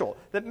special,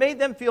 that made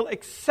them feel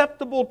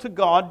acceptable to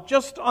God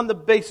just on the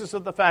basis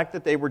of the fact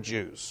that they were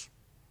Jews.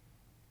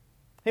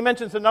 He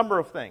mentions a number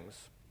of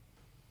things.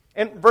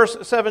 In verse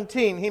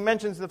 17, he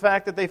mentions the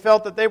fact that they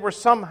felt that they were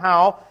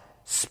somehow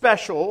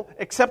special,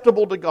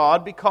 acceptable to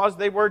God because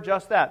they were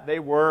just that. They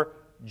were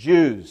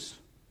Jews.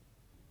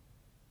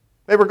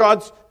 They were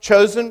God's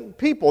chosen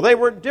people. They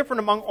were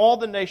different among all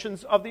the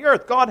nations of the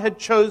earth. God had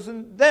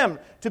chosen them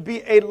to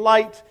be a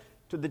light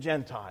to the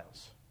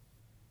Gentiles.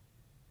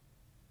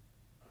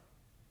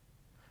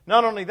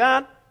 Not only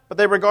that, but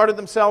they regarded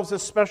themselves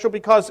as special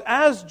because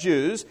as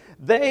Jews,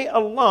 they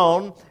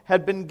alone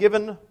had been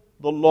given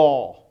the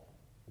law.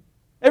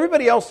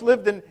 Everybody else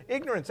lived in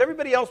ignorance.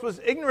 Everybody else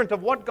was ignorant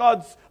of what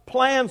God's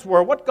plans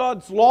were, what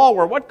God's law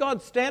were, what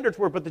God's standards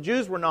were, but the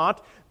Jews were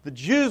not. The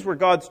Jews were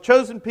God's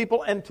chosen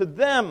people, and to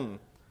them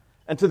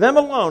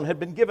alone had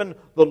been given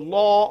the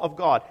law of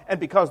God. And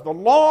because the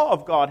law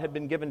of God had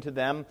been given to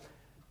them,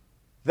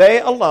 they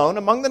alone,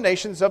 among the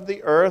nations of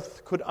the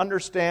earth, could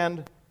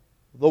understand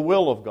the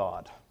will of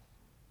God.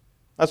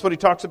 That's what he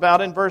talks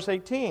about in verse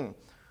 18.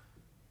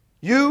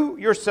 You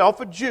yourself,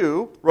 a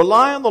Jew,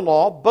 rely on the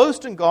law,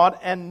 boast in God,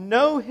 and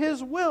know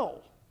His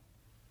will.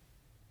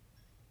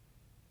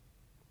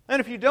 And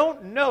if you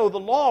don't know the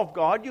law of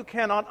God, you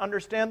cannot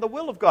understand the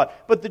will of God.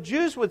 But the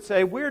Jews would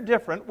say, we're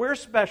different, we're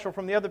special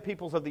from the other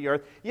peoples of the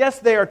earth. Yes,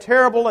 they are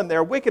terrible and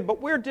they're wicked,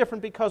 but we're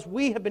different because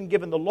we have been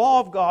given the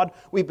law of God,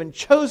 we've been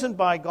chosen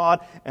by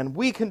God, and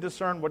we can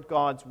discern what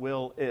God's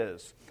will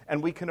is.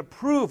 And we can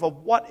approve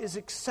of what is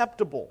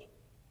acceptable.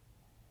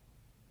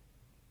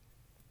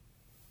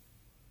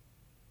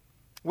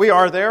 We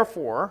are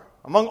therefore,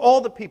 among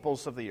all the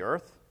peoples of the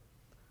earth,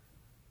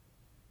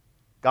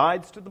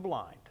 guides to the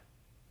blind,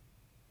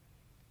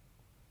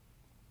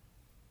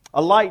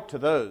 a light to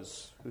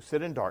those who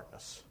sit in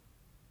darkness.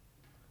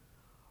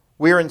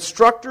 We are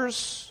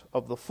instructors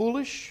of the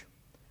foolish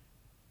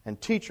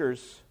and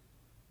teachers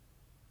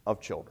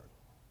of children.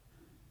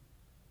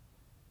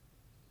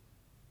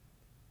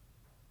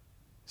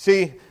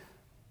 See,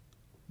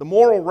 the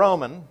moral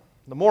Roman,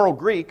 the moral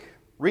Greek,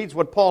 reads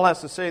what Paul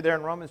has to say there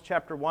in Romans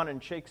chapter 1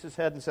 and shakes his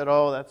head and said,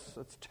 oh,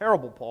 that's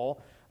terrible,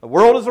 Paul. The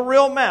world is a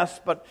real mess,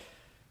 but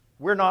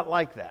we're not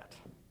like that.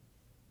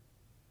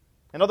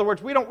 In other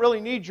words, we don't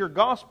really need your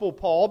gospel,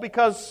 Paul,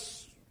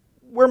 because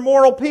we're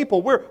moral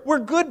people. We're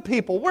good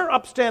people. We're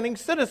upstanding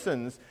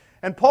citizens.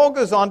 And Paul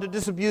goes on to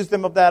disabuse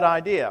them of that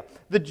idea.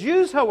 The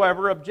Jews,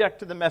 however, object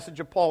to the message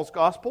of Paul's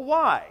gospel.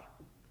 Why?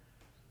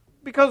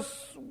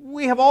 Because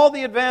we have all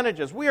the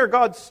advantages. We are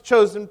God's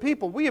chosen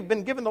people. We have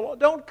been given the law.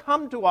 Don't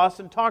come to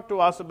us and talk to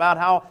us about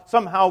how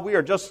somehow we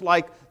are just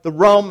like the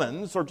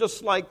Romans or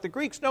just like the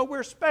Greeks. No,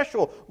 we're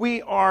special.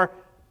 We are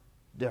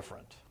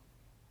different.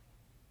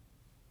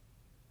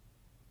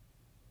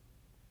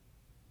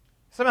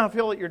 Somehow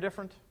feel that you're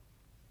different?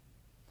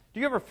 Do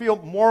you ever feel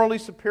morally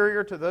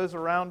superior to those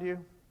around you?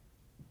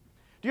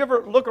 Do you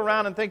ever look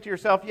around and think to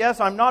yourself,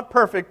 yes, I'm not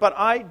perfect, but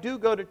I do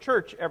go to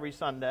church every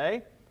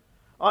Sunday.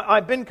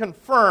 I've been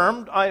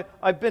confirmed.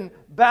 I've been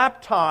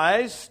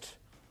baptized.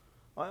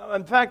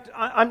 In fact,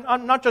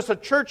 I'm not just a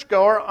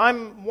churchgoer.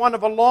 I'm one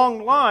of a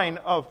long line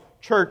of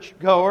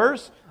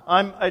churchgoers.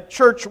 I'm a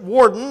church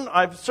warden.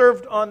 I've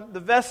served on the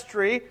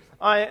vestry.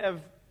 I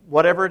have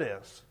whatever it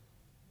is.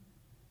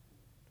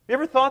 You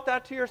ever thought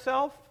that to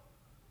yourself?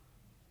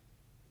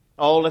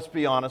 Oh, let's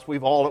be honest.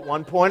 We've all at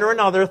one point or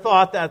another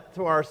thought that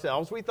to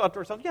ourselves. We thought to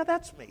ourselves, yeah,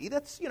 that's me.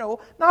 That's,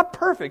 not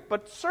perfect,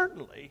 but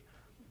certainly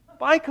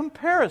by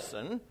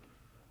comparison,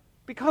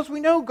 because we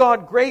know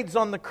God grades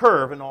on the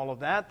curve and all of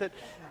that, that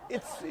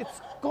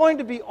it's going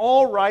to be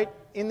all right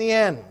in the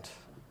end.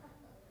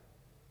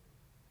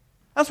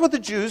 That's what the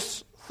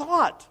Jews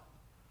thought.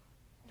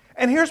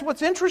 And here's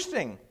what's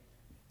interesting.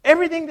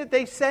 Everything that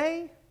they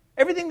say,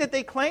 everything that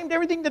they claimed,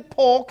 everything that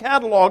Paul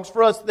catalogs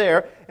for us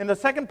there in the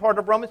second part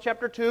of Romans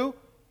chapter 2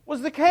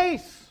 was the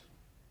case.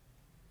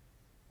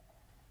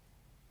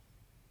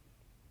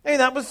 Hey,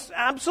 that was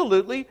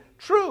absolutely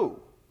true.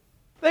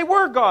 They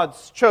were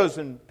God's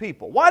chosen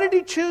people. Why did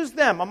He choose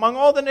them among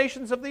all the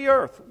nations of the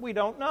earth? We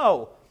don't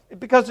know.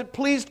 Because it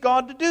pleased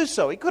God to do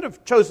so. He could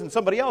have chosen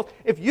somebody else.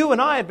 If you and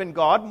I had been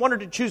God and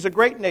wanted to choose a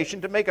great nation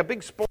to make a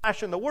big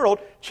splash in the world,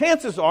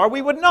 chances are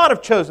we would not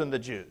have chosen the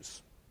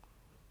Jews.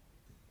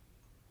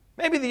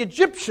 Maybe the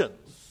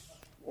Egyptians,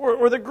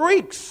 or the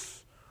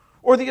Greeks,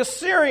 or the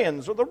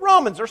Assyrians, or the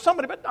Romans, or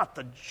somebody, but not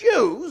the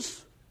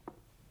Jews.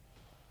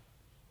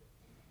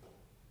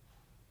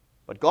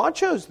 But God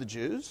chose the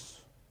Jews.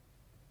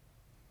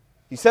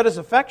 He set His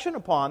affection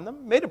upon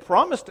them, made a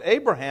promise to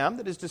Abraham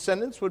that his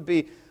descendants would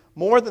be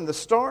more than the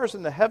stars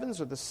in the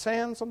heavens or the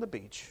sands on the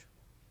beach.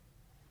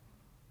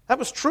 That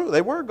was true.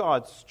 They were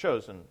God's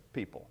chosen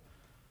people.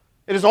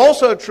 It is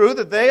also true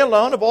that they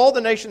alone of all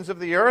the nations of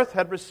the earth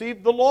had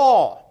received the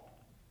law.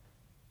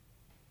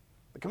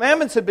 The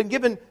commandments had been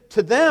given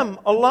to them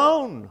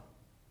alone.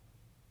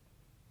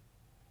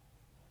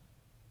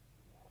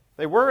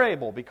 They were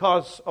able,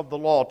 because of the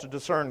law, to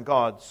discern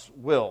God's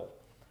will.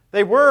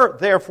 They were,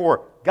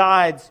 therefore,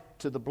 guides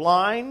to the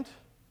blind.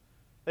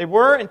 They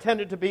were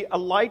intended to be a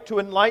light to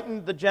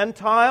enlighten the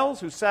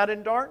Gentiles who sat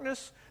in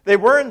darkness. They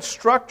were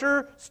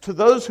instructors to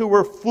those who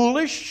were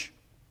foolish,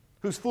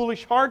 whose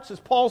foolish hearts,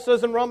 as Paul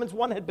says in Romans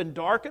 1, had been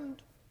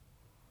darkened.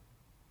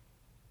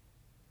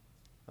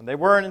 And they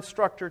were an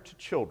instructor to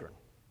children,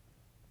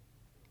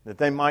 that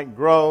they might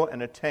grow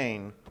and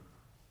attain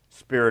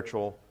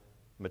spiritual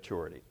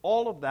maturity.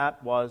 All of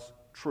that was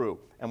true.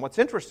 And what's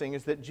interesting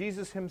is that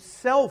Jesus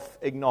Himself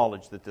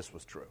acknowledged that this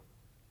was true.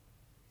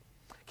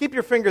 Keep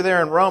your finger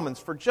there in Romans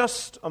for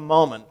just a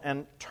moment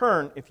and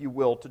turn, if you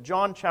will, to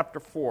John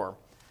chapter 4.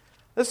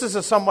 This is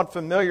a somewhat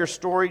familiar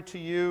story to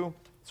you.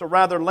 It's a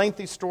rather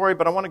lengthy story,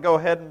 but I want to go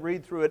ahead and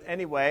read through it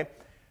anyway,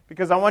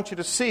 because I want you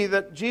to see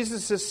that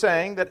Jesus is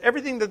saying that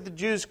everything that the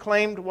Jews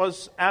claimed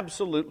was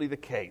absolutely the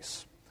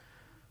case.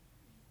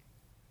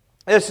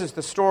 This is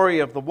the story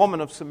of the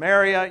woman of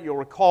Samaria. You'll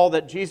recall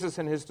that Jesus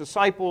and His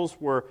disciples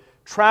were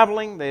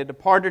traveling. They had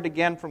departed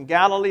again from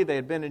Galilee. They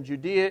had been in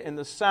Judea in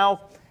the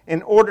south.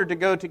 In order to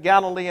go to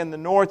Galilee in the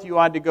north, you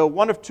had to go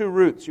one of two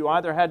routes. You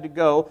either had to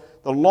go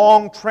the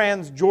long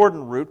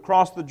Trans-Jordan route,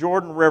 cross the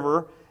Jordan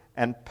River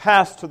and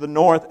pass to the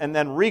north, and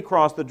then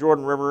recross the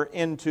Jordan River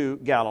into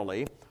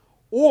Galilee.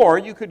 Or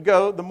you could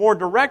go the more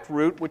direct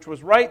route, which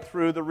was right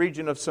through the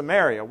region of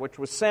Samaria, which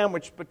was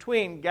sandwiched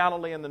between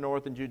Galilee in the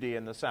north and Judea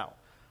in the south.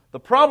 The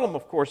problem,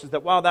 of course, is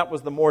that while that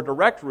was the more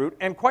direct route,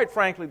 and quite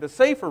frankly the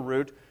safer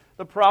route,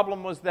 the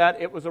problem was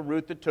that it was a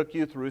route that took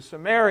you through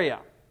Samaria.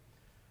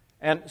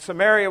 And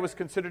Samaria was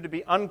considered to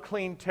be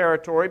unclean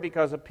territory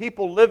because a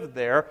people lived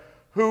there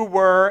who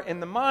were, in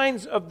the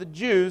minds of the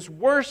Jews,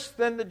 worse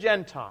than the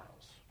Gentiles.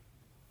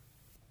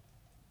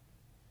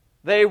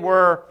 They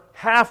were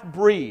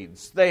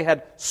half-breeds. They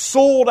had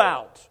sold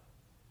out.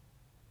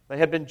 They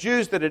had been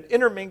Jews that had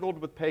intermingled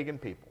with pagan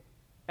people.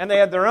 And they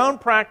had their own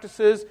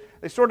practices.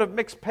 They sort of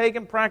mixed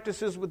pagan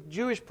practices with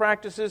Jewish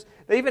practices.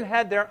 They even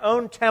had their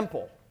own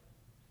temple.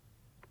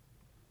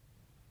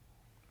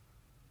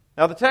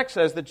 Now, the text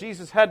says that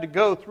Jesus had to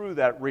go through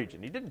that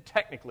region. He didn't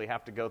technically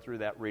have to go through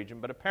that region,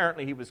 but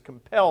apparently He was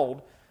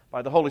compelled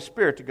by the Holy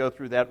Spirit to go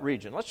through that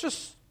region. Let's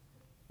just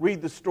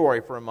read the story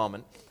for a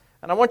moment.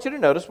 And I want you to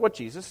notice what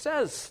Jesus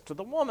says to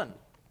the woman.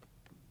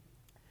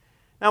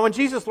 Now, when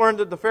Jesus learned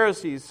that the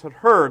Pharisees had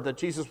heard that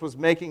Jesus was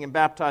making and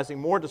baptizing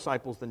more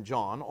disciples than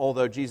John,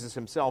 although Jesus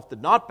Himself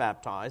did not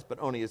baptize, but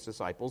only His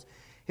disciples,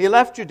 He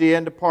left Judea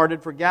and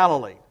departed for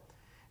Galilee.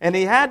 And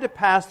He had to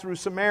pass through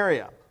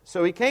Samaria.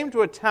 So He came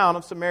to a town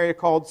of Samaria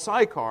called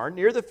Sychar,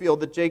 near the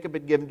field that Jacob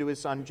had given to his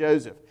son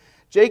Joseph.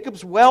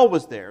 Jacob's well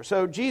was there,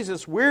 so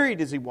Jesus,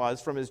 wearied as He was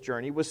from His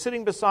journey, was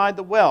sitting beside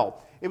the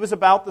well. It was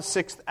about the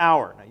 6th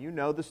hour. Now, you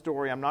know the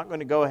story. I'm not going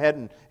to go ahead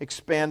and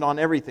expand on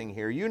everything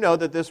here. You know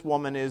that this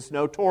woman is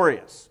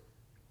notorious.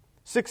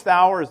 6th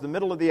hour is the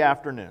middle of the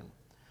afternoon.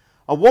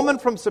 A woman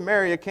from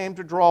Samaria came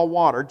to draw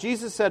water.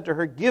 Jesus said to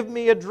her, "Give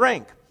me a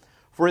drink,"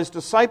 for His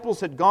disciples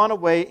had gone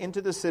away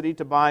into the city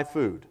to buy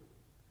food.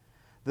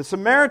 The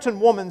Samaritan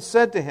woman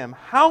said to Him,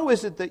 "How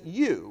is it that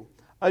you,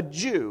 a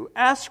Jew,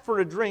 ask for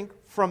a drink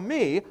from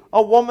me,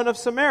 a woman of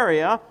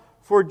Samaria?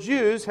 For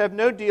Jews have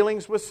no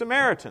dealings with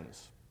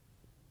Samaritans."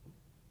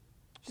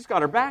 She's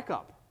got her back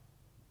up.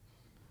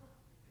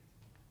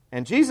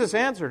 And Jesus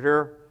answered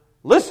her,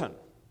 "Listen,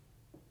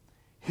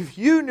 if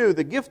you knew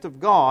the gift of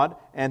God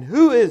and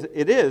who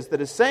it is that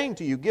is saying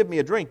to you, 'Give me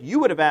a drink,' you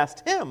would have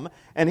asked Him,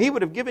 and He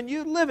would have given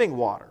you living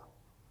water."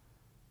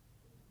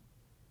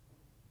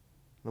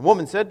 The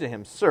woman said to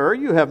him, Sir,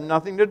 you have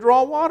nothing to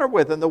draw water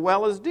with, and the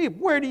well is deep.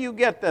 Where do you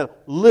get the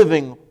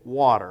living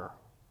water?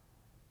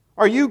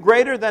 Are you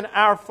greater than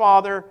our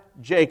father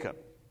Jacob?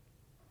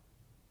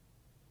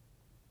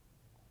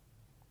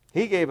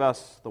 He gave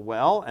us the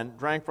well and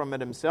drank from it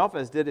himself,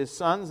 as did his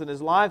sons and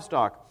his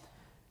livestock.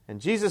 And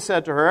Jesus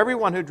said to her,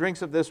 Everyone who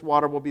drinks of this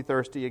water will be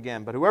thirsty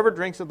again. But whoever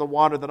drinks of the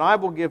water that I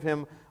will give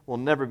him will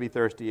never be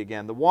thirsty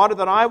again. The water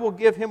that I will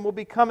give him will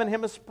become in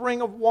him a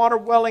spring of water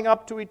welling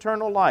up to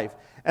eternal life.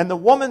 And the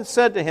woman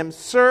said to him,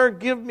 Sir,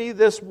 give me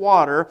this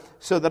water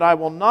so that I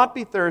will not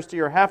be thirsty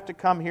or have to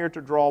come here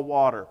to draw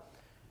water.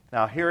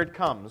 Now here it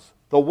comes.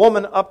 The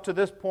woman up to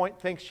this point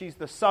thinks she's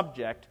the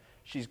subject.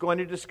 She's going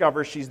to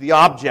discover she's the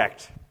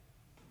object.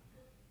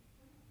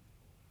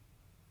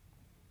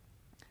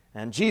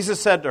 And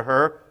Jesus said to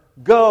her,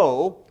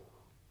 Go,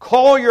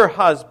 call your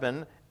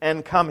husband,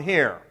 and come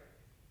here.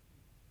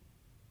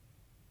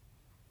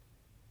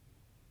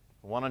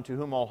 The one unto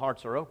whom all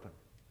hearts are open,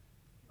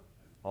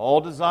 all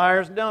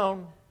desires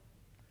known,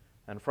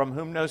 and from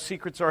whom no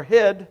secrets are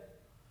hid.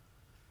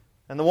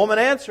 And the woman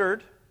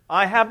answered,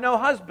 I have no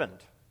husband.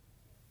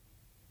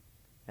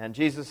 And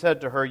Jesus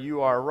said to her,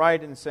 You are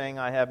right in saying,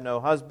 I have no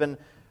husband,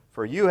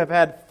 for you have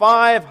had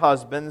 5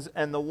 husbands,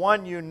 and the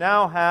one you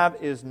now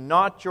have is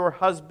not your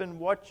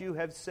husband. What you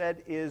have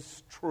said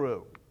is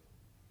true.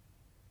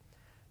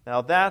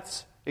 Now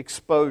that's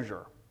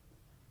exposure.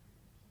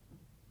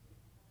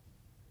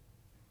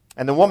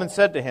 And the woman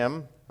said to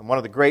him, and one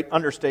of the great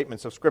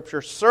understatements of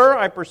Scripture, Sir,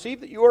 I perceive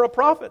that you are a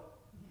prophet.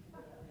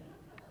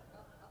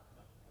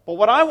 But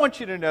what I want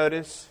you to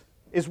notice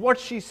is what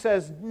she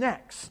says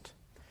next.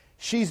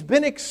 She's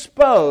been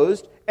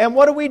exposed, and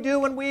what do we do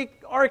when we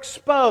are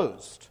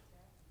exposed?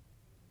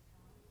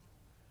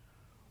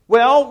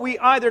 Well, we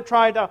either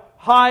try to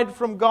hide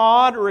from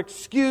God or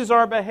excuse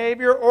our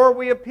behavior, or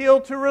we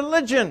appeal to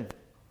religion.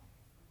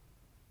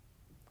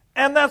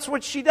 And that's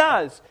what she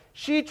does.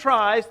 She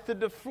tries to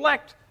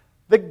deflect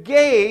the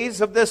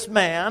gaze of this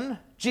man,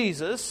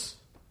 Jesus,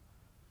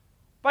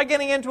 by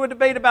getting into a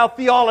debate about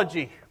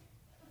theology.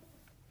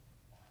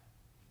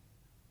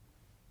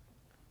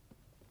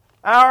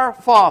 Our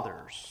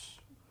fathers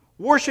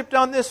worshipped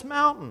on this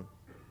mountain,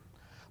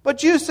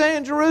 but you say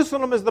in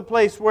Jerusalem is the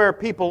place where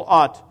people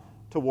ought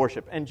to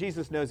worship. And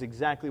Jesus knows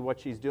exactly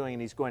what she's doing,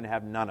 and he's going to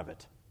have none of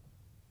it.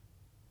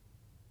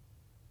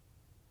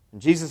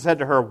 And Jesus said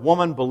to her,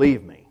 Woman,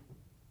 believe me.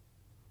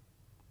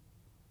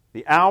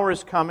 The hour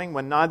is coming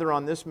when neither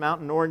on this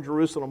mountain nor in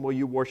Jerusalem will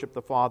you worship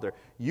the Father.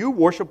 You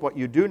worship what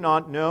you do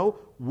not know.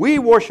 We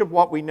worship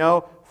what we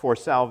know, for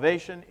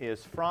salvation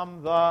is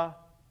from the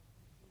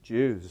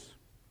Jews.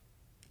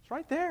 It's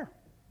right there.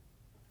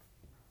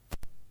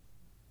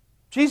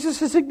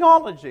 Jesus is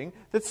acknowledging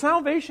that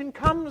salvation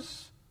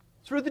comes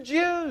through the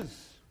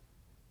Jews.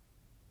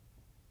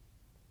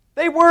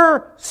 They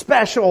were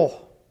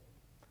special.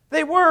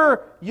 They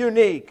were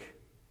unique.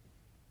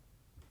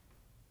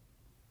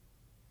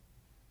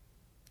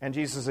 And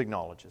Jesus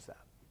acknowledges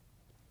that.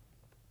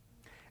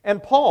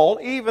 And Paul,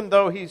 even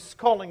though he's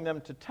calling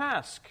them to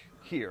task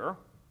here,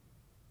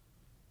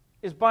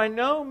 is by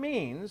no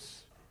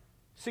means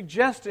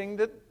suggesting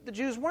that the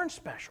Jews weren't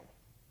special.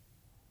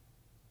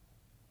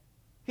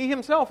 He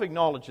himself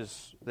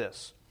acknowledges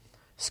this.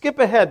 Skip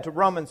ahead to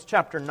Romans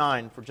chapter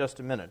 9 for just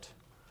a minute.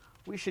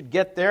 We should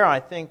get there, I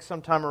think,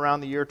 sometime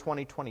around the year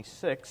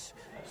 2026.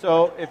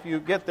 So if you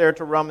get there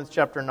to Romans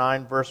chapter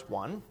 9, verse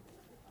 1.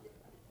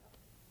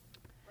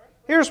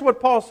 Here's what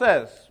Paul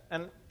says,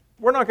 and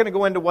we're not going to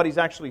go into what he's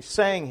actually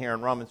saying here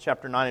in Romans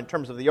chapter 9 in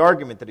terms of the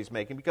argument that he's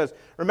making, because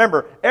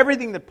remember,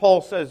 everything that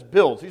Paul says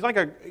builds.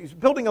 He's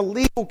building a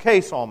legal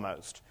case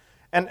almost,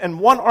 and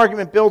one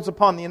argument builds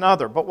upon the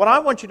other. But what I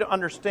want you to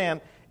understand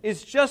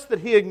is just that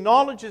he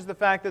acknowledges the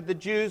fact that the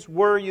Jews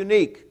were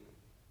unique.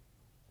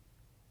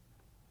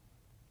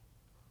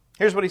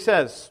 Here's what he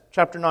says,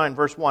 chapter 9,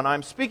 verse 1. I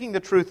am speaking the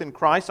truth in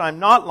Christ. I am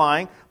not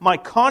lying. My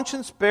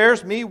conscience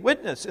bears me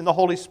witness in the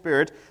Holy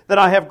Spirit that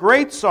I have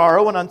great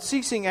sorrow and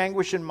unceasing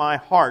anguish in my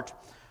heart.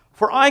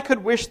 For I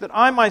could wish that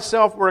I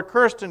myself were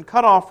accursed and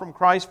cut off from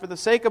Christ for the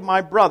sake of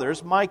my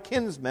brothers, my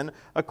kinsmen,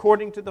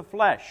 according to the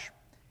flesh.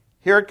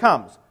 Here it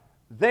comes.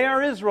 They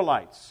are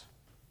Israelites.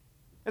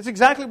 That's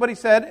exactly what he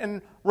said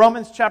in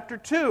Romans chapter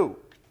 2.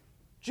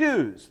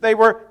 Jews. They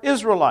were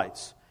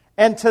Israelites.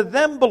 And to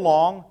them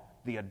belong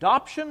the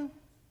adoption,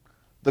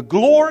 the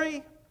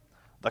glory,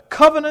 the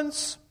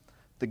covenants,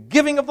 the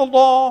giving of the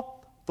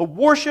law, the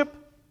worship,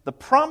 the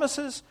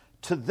promises.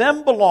 To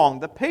them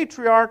belong the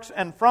patriarchs,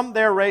 and from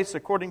their race,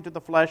 according to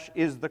the flesh,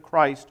 is the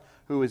Christ,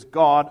 who is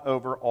God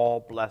over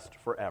all, blessed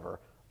forever.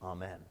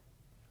 Amen.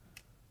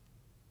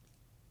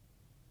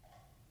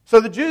 So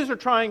the Jews are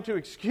trying to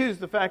excuse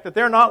the fact that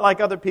they're not like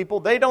other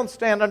people. They don't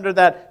stand under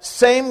that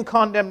same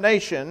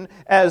condemnation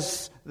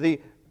as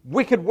the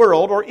wicked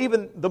world, or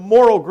even the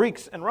moral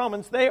Greeks and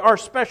Romans. They are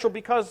special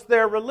because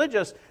they're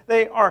religious.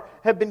 They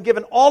have been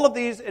given all of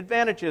these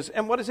advantages.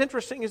 And what is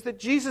interesting is that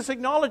Jesus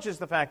acknowledges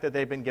the fact that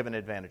they've been given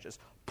advantages.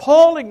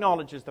 Paul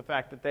acknowledges the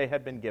fact that they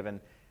had been given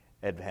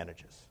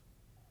advantages.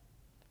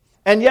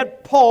 And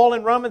yet Paul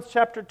in Romans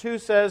chapter 2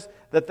 says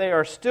that they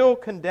are still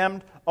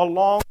condemned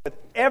along with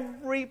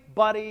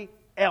everybody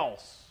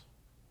else.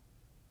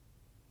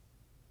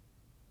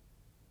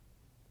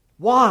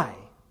 Why?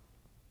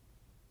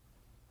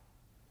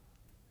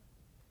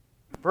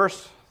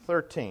 Verse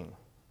 13.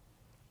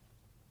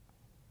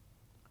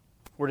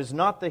 For it is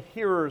not the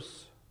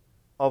hearers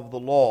of the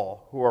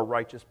law who are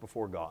righteous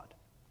before God,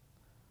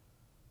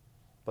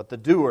 but the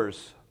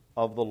doers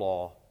of the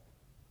law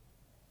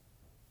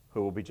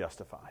who will be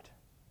justified.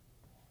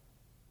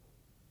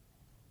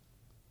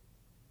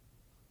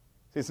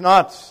 See, it's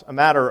not a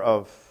matter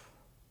of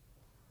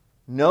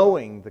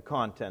knowing the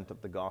content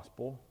of the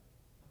gospel,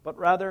 but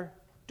rather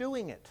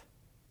doing it.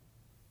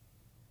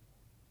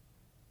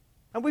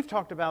 And we've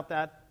talked about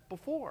that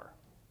before.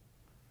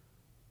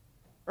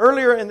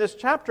 Earlier in this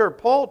chapter,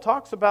 Paul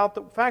talks about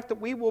the fact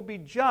that we will be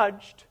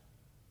judged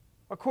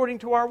according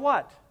to our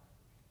what?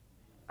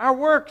 Our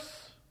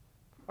works.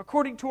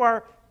 According to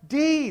our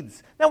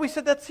deeds. Now we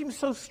said that seems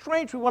so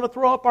strange. We want to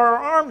throw up our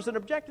arms and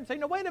object and say,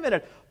 no, wait a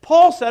minute.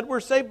 Paul said we're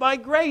saved by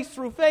grace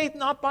through faith,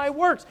 not by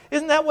works.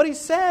 Isn't that what he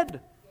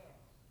said?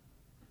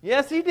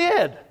 Yes, he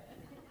did.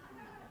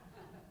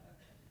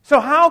 So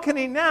how can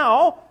he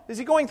now, is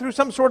he going through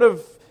some sort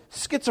of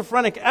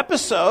schizophrenic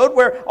episode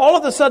where all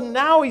of a sudden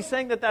now he's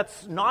saying that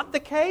that's not the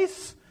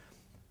case?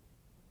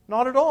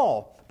 Not at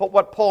all. But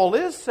what Paul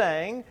is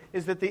saying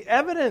is that the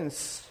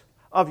evidence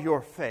of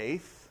your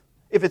faith,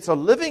 if it's a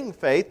living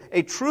faith,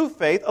 a true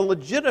faith, a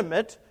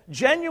legitimate,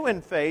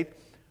 genuine faith,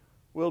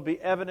 will be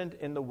evident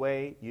in the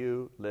way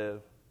you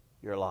live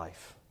your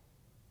life.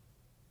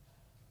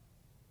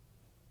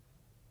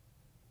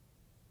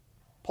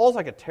 Paul's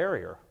like a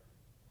terrier.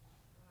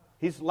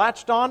 He's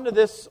latched on to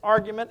this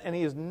argument and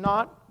he is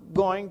not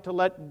going to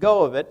let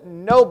go of it.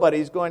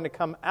 Nobody's going to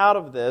come out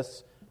of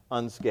this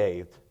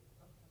unscathed.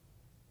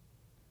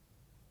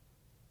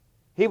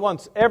 He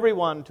wants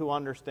everyone to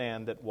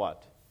understand that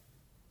what?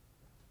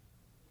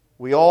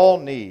 We all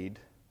need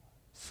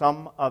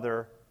some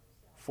other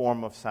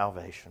form of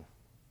salvation.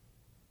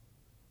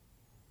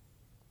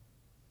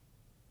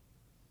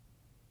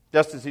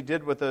 Just as he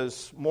did with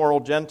those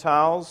moral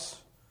Gentiles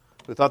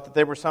who thought that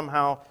they were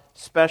somehow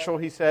special,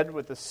 he said,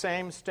 with the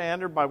same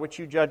standard by which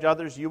you judge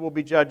others, you will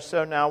be judged.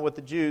 So now with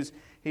the Jews,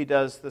 he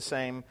does the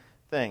same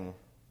thing.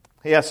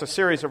 He asks a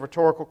series of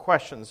rhetorical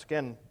questions.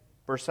 Again,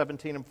 verse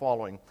 17 and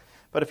following.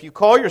 But if you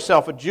call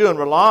yourself a Jew and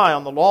rely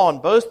on the law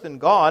and boast in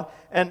God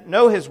and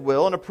know His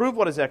will and approve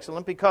what is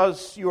excellent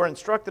because you are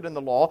instructed in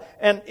the law,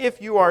 and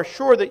if you are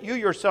sure that you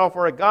yourself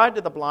are a guide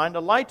to the blind, a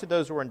light to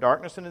those who are in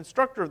darkness, an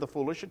instructor of the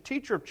foolish, a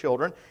teacher of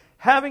children,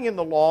 having in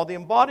the law the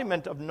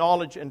embodiment of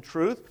knowledge and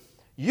truth,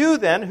 you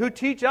then who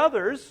teach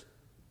others,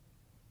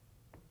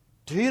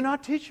 do you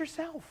not teach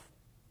yourself?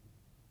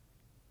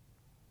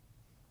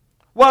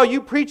 While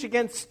you preach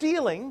against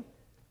stealing,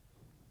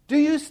 do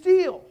you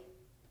steal?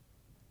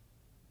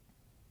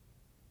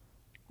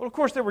 Well, of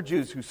course, there were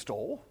Jews who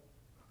stole.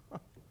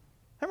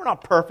 They were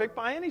not perfect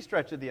by any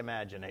stretch of the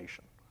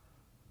imagination.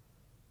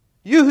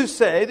 You who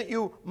say that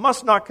you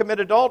must not commit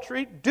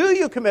adultery, do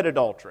you commit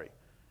adultery?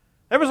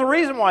 There was a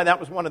reason why that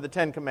was one of the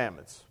 10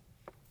 Commandments.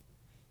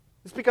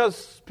 It's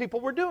because people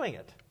were doing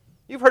it.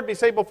 You've heard me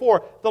say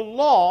before, the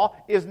law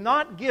is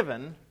not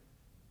given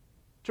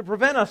to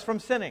prevent us from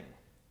sinning.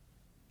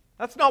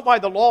 That's not why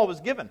the law was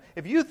given.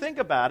 If you think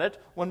about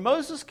it, when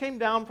Moses came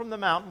down from the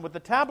mountain with the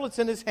tablets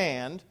in his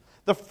hand,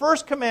 the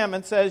first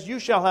commandment says, you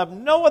shall have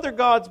no other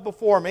gods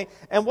before me.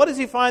 And what does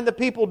he find the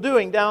people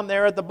doing down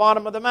there at the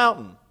bottom of the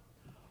mountain?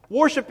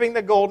 Worshipping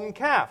the golden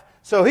calf.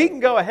 So he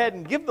can go ahead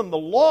and give them the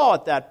law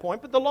at that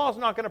point, but the law is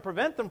not going to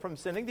prevent them from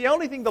sinning. The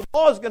only thing the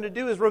law is going to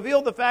do is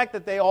reveal the fact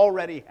that they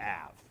already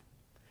have.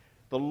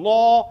 The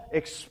law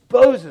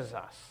exposes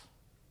us.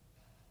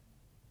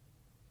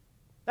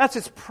 That's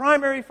its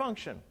primary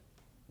function.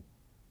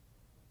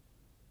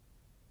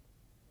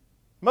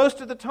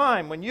 Most of the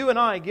time, when you and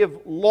I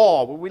give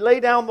law, when we lay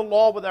down the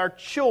law with our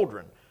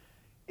children,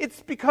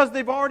 it's because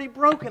they've already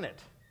broken it.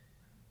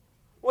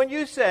 When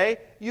you say,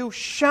 you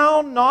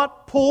shall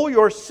not pull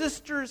your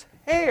sister's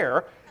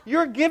hair,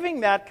 you're giving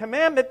that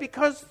commandment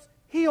because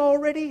he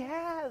already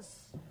has.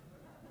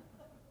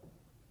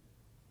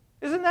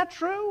 Isn't that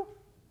true?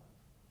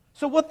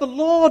 So what the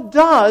law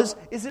does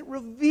is it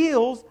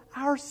reveals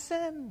our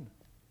sin.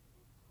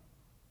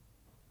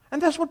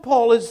 And that's what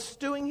Paul is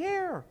doing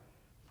here.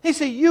 He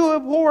said, you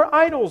abhor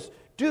idols.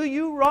 Do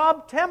you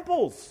rob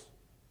temples?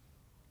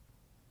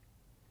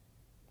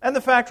 And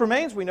the fact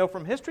remains, we know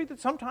from history that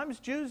sometimes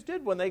Jews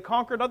did when they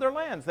conquered other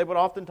lands. They would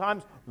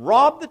oftentimes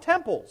rob the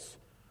temples.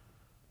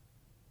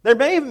 There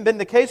may even been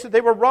the case that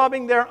they were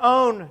robbing their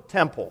own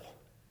temple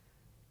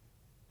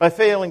by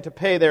failing to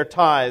pay their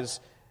tithes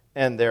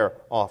and their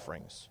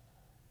offerings.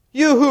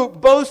 You who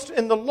boast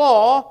in the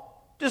law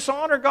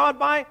dishonor God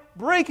by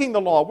breaking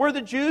the law. Were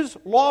the Jews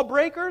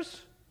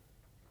lawbreakers?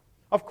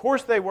 Of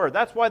course they were.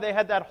 That's why they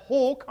had that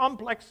whole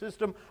complex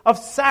system of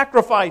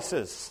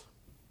sacrifices.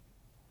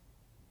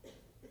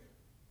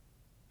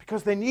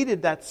 Because they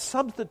needed that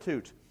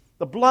substitute,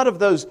 the blood of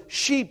those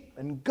sheep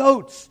and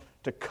goats,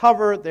 to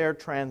cover their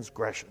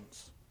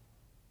transgressions.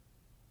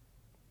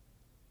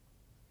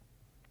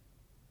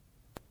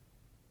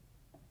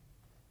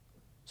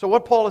 So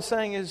what Paul is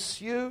saying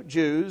is, you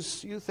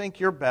Jews, you think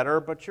you're better,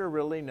 but you're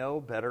really no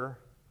better.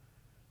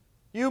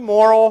 You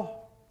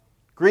moral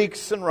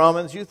Greeks and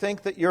Romans, you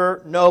think that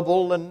you're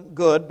noble and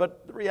good,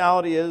 but the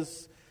reality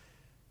is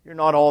you're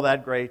not all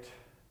that great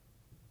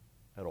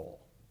at all.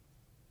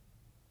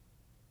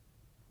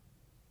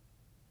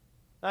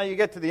 Now you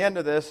get to the end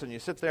of this and you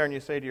sit there and you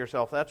say to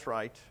yourself, that's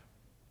right.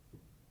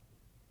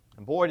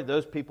 And boy, did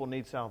those people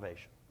need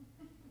salvation.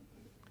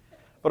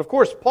 But of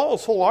course,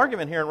 Paul's whole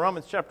argument here in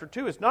Romans chapter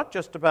 2 is not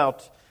just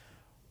about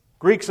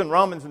Greeks and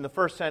Romans in the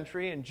first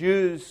century and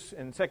Jews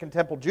in Second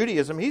Temple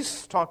Judaism.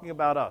 He's talking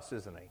about us,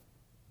 isn't he?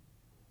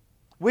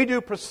 We do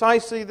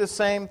precisely the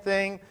same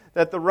thing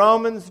that the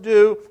Romans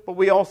do, but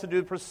we also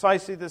do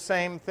precisely the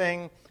same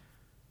thing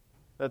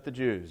that the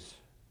Jews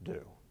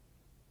do.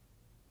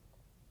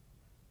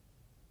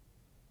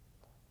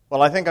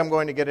 Well, I think I'm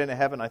going to get into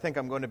heaven. I think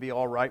I'm going to be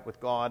all right with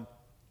God.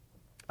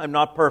 I'm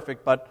not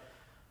perfect, but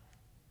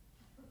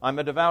I'm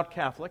a devout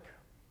Catholic.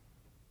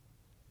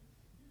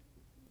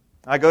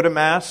 I go to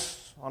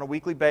Mass on a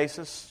weekly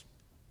basis.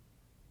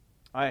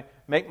 I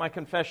make my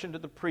confession to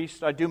the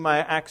priest. I do my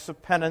acts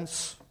of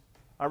penance.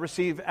 I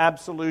receive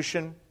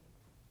absolution.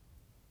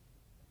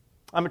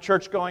 I'm a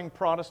church-going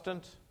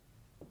Protestant.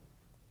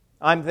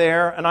 I'm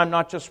there, and I'm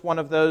not just one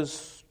of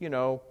those,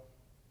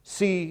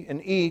 C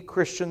and E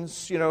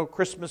Christians,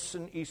 Christmas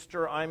and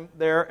Easter. I'm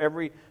there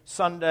every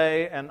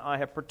Sunday, and I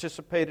have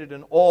participated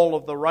in all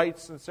of the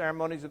rites and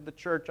ceremonies of the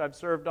church. I've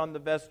served on the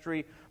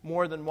vestry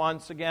more than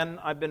once. Again,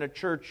 I've been a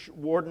church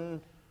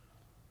warden.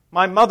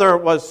 My mother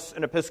was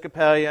an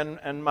Episcopalian,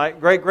 and my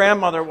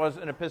great-grandmother was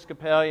an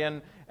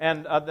Episcopalian.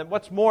 And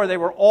what's more, they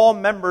were all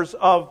members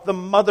of the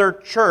mother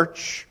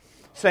church,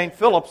 St.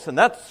 Philip's, and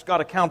that's got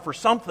to count for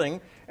something.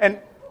 And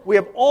we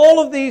have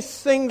all of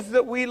these things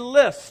that we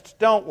list,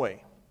 don't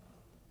we?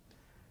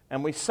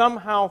 And we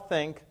somehow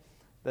think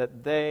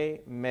that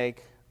they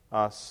make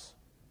us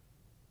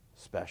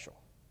special.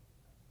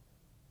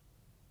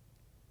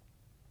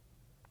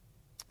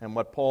 And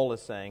what Paul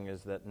is saying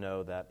is that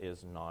no, that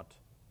is not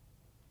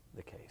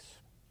the case.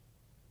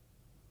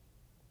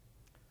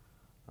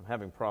 I'm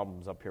having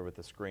problems up here with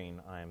the screen.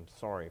 I am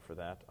sorry for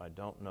that. I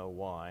don't know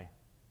why.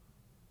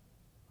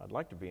 I'd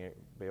like to be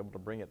able to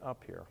bring it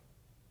up here,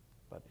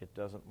 but it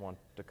doesn't want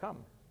to come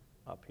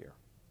up here.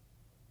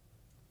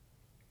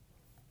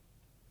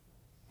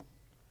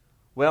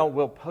 Well,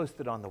 we'll post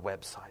it on the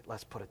website.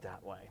 Let's put it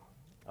that way.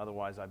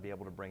 Otherwise, I'd be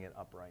able to bring it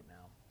up right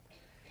now.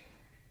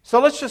 So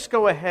let's just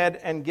go ahead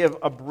and give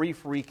a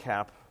brief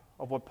recap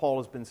of what Paul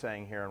has been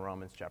saying here in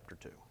Romans chapter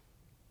 2.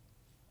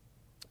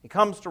 He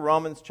comes to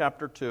Romans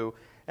chapter 2,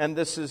 and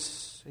this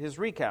is his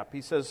recap.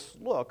 He says,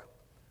 look,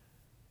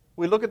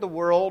 we look at the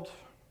world,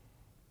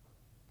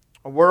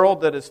 a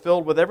world that is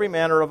filled with every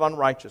manner of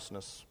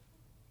unrighteousness,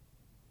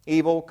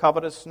 evil,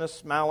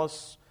 covetousness,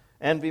 malice,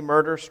 envy,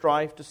 murder,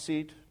 strife,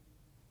 deceit,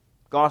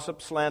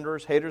 gossip,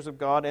 slanderers, haters of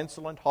God,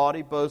 insolent,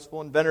 haughty, boastful,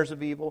 inventors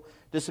of evil,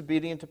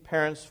 disobedient to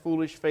parents,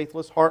 foolish,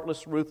 faithless,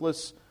 heartless,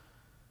 ruthless.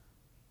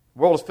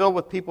 The world is filled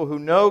with people who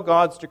know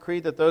God's decree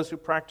that those who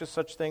practice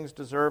such things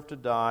deserve to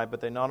die, but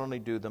they not only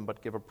do them,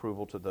 but give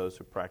approval to those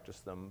who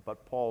practice them.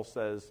 But Paul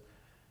says,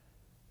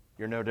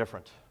 you're no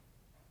different.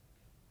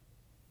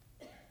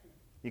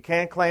 You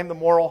can't claim the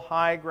moral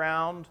high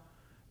ground,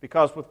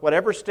 because with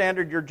whatever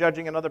standard you're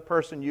judging another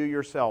person, you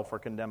yourself are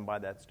condemned by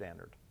that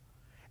standard.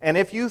 And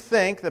if you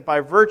think that by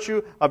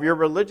virtue of your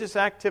religious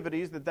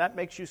activities that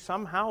makes you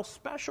somehow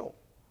special,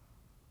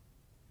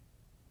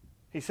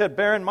 he said,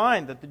 bear in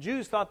mind that the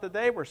Jews thought that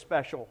they were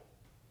special,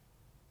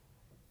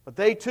 but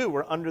they too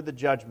were under the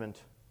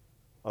judgment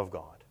of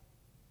God.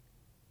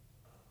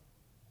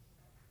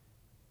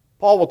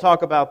 Paul will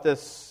talk about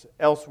this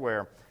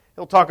elsewhere.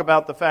 He'll talk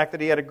about the fact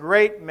that he had a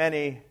great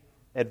many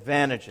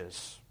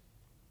advantages.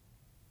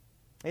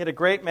 He had a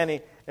great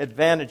many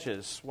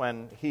advantages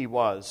when he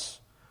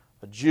was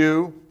a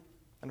Jew,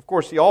 and of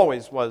course he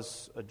always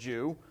was a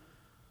Jew.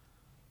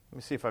 Let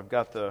me see if I've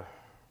got the...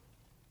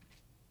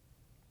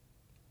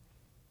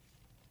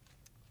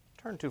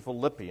 Turn to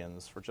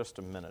Philippians for just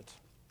a minute.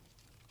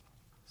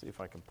 See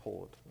if I can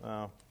pull it.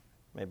 No,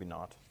 maybe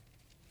not.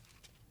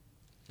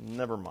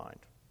 Never mind.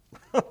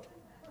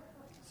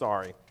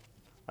 Sorry.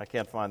 I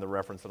can't find the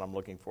reference that I'm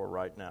looking for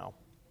right now.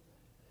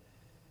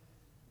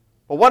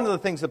 But one of the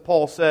things that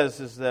Paul says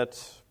is that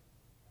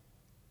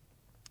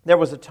there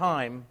was a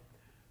time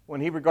when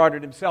he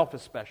regarded himself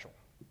as special.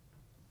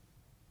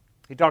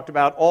 He talked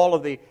about all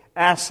of the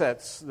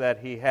assets that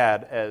he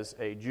had as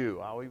a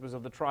Jew. How he was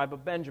of the tribe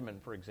of Benjamin,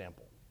 for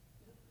example.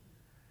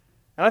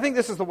 And I think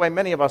this is the way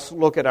many of us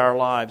look at our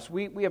lives.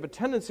 We have a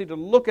tendency to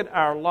look at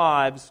our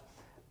lives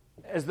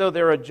as though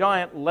they're a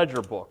giant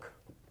ledger book.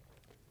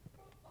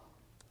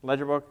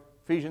 Ledger book?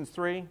 Ephesians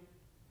 3? No.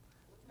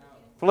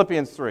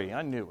 Philippians 3.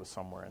 I knew it was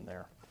somewhere in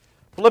there.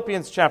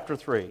 Philippians chapter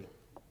 3.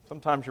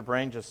 Sometimes your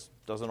brain just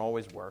doesn't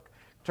always work.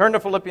 Turn to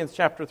Philippians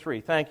chapter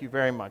 3. Thank you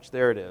very much.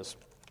 There it is.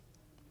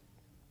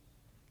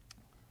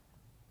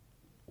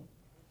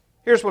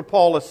 Here's what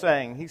Paul is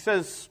saying. He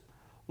says,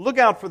 look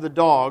out for the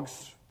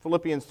dogs,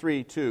 Philippians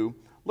 3:2.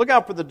 Look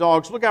out for the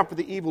dogs, look out for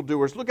the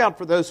evildoers, look out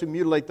for those who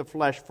mutilate the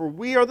flesh, for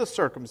we are the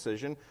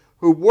circumcision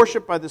who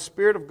worship by the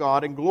Spirit of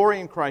God and glory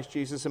in Christ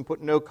Jesus and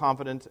put no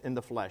confidence in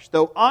the flesh,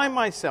 though I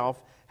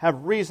myself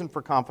have reason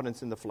for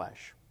confidence in the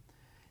flesh.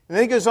 And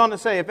then he goes on to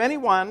say, if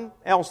anyone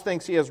else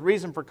thinks he has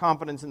reason for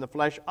confidence in the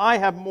flesh, I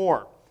have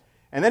more.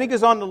 And then he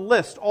goes on to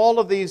list all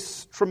of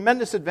these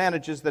tremendous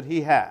advantages that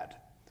he had.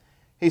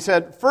 He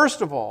said,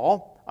 first of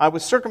all, I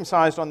was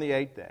circumcised on the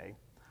 8th day,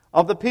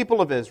 of the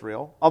people of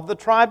Israel, of the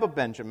tribe of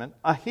Benjamin,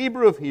 a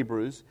Hebrew of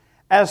Hebrews,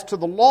 as to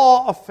the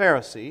law a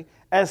Pharisee,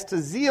 as to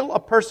zeal a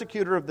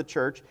persecutor of the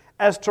church,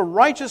 as to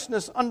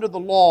righteousness under the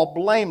law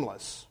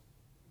blameless.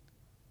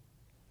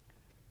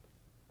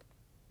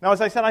 Now,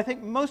 as I said, I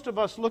think most of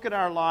us look at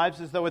our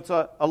lives as though it's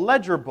a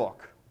ledger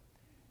book.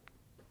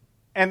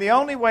 And the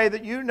only way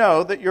that you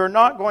know that you're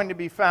not going to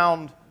be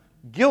found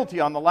guilty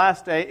on the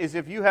last day is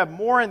if you have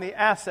more in the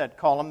asset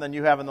column than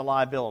you have in the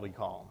liability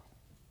column.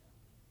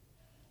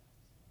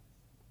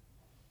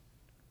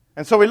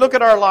 And so we look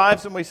at our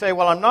lives and we say,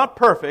 well, I'm not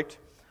perfect,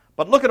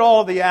 but look at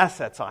all of the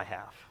assets I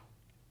have.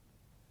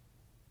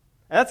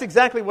 And that's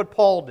exactly what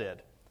Paul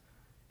did.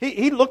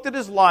 He looked at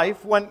his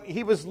life when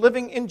he was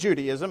living in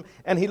Judaism,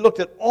 and he looked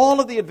at all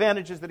of the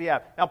advantages that he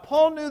had. Now,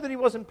 Paul knew that he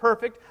wasn't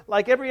perfect.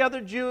 Like every other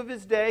Jew of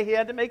his day, he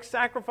had to make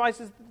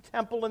sacrifices at the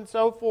temple and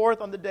so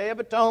forth on the Day of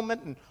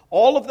Atonement and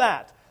all of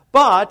that.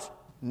 But,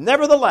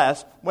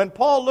 nevertheless, when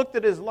Paul looked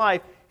at his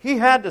life, he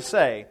had to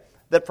say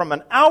that from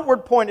an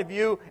outward point of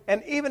view,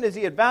 and even as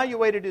he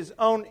evaluated his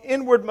own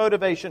inward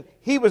motivation,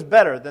 he was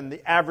better than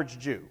the average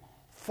Jew,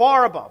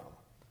 far above him.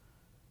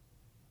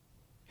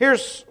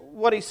 Here's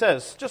what he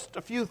says, just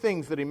a few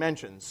things that he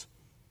mentions.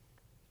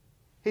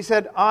 He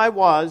said, I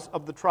was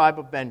of the tribe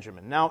of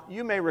Benjamin. Now,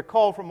 you may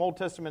recall from Old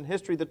Testament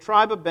history, the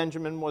tribe of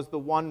Benjamin was the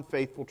one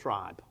faithful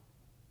tribe.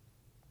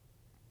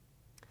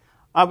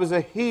 I was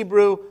a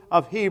Hebrew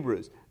of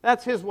Hebrews.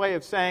 That's his way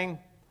of saying,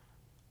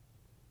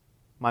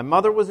 my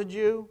mother was a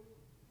Jew,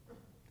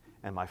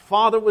 and my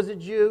father was a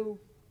Jew.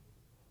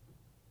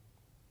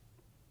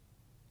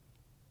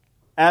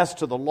 As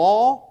to the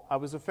law, I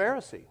was a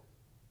Pharisee.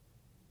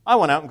 I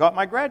went out and got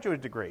my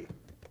graduate degree.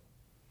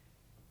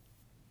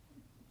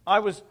 I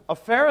was a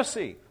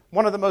Pharisee,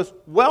 one of the most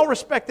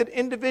well-respected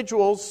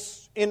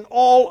individuals in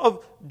all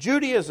of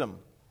Judaism.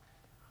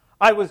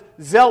 I was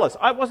zealous.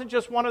 I wasn't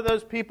just one of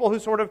those people who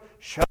sort of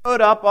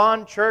showed up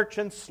on church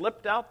and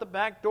slipped out the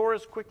back door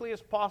as quickly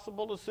as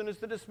possible as soon as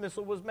the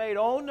dismissal was made.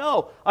 Oh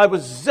no, I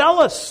was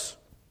zealous.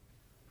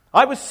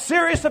 I was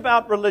serious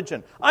about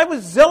religion. I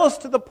was zealous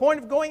to the point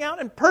of going out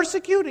and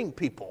persecuting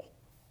people.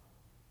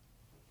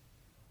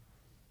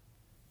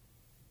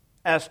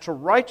 As to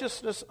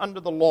righteousness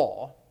under the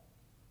law,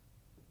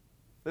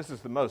 this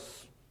is the most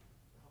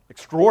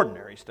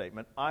extraordinary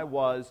statement, I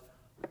was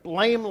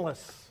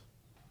blameless.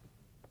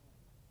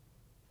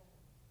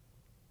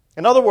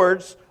 In other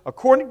words,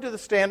 according to the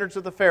standards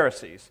of the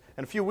Pharisees,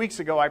 and a few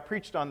weeks ago I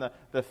preached on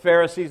the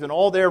Pharisees and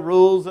all their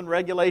rules and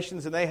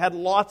regulations, and they had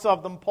lots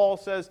of them, Paul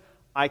says,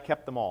 I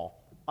kept them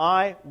all.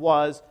 I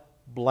was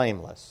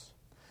blameless.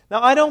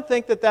 Now, I don't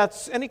think that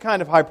that's any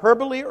kind of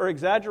hyperbole or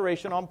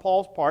exaggeration on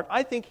Paul's part.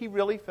 I think he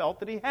really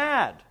felt that he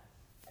had.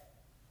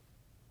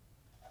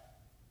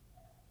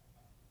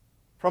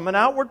 From an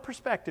outward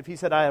perspective, he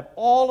said, I have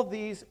all of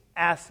these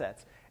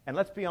assets. And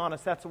let's be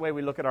honest, that's the way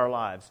we look at our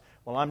lives.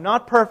 Well, I'm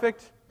not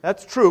perfect,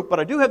 that's true, but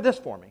I do have this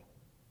for me.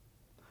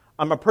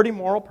 I'm a pretty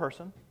moral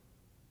person.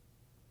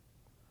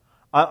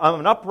 I'm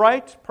an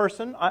upright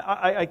person.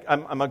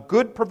 I'm a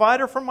good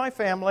provider for my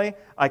family.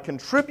 I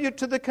contribute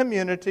to the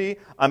community.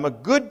 I'm a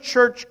good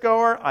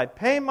churchgoer. I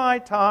pay my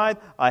tithe.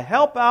 I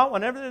help out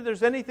whenever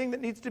there's anything that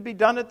needs to be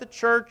done at the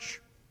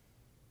church.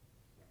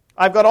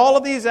 I've got all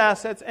of these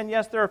assets, and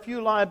yes, there are a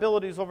few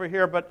liabilities over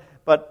here,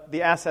 but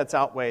the assets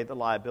outweigh the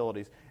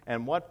liabilities.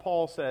 And what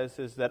Paul says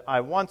is that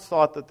I once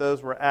thought that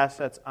those were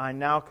assets. I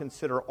now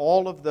consider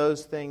all of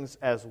those things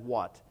as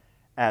what?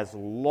 As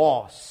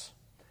loss.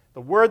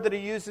 The word that he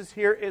uses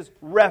here is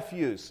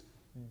refuse.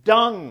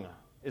 Dung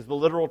is the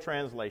literal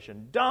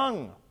translation.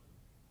 Dung.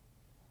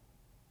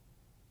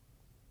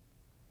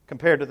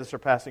 Compared to the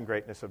surpassing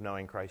greatness of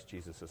knowing Christ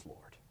Jesus as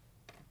Lord.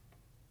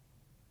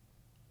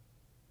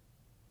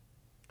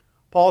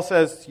 Paul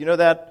says, you know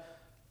that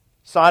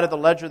side of the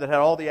ledger that had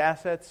all the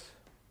assets?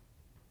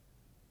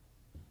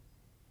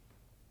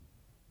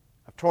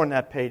 I've torn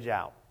that page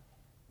out.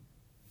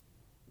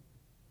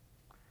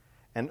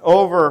 And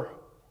over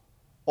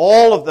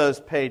all of those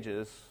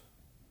pages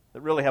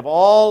that really have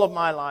all of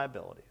my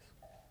liabilities,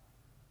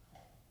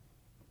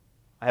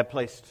 I have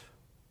placed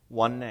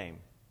one name.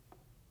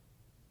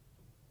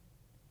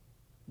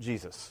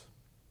 Jesus.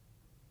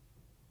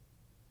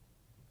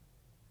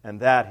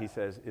 And that, he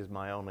says, is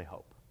my only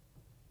hope.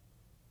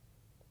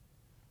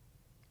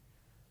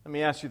 Let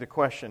me ask you the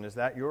question, is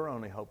that your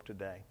only hope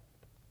today?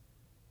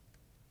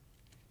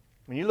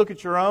 When you look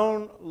at your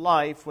own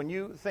life, when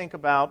you think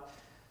about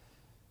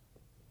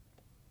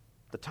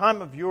the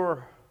time of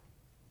your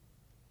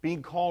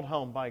being called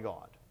home by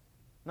God,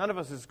 None of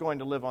us is going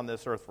to live on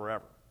this earth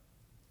forever.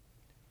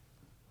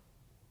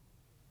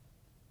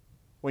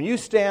 When you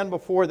stand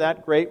before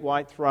that great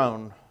white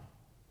throne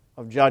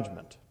of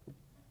judgment,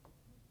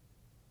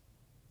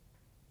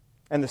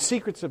 and the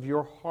secrets of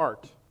your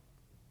heart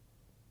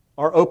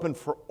are open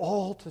for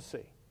all to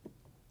see,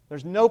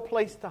 there's no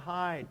place to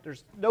hide.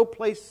 There's no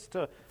place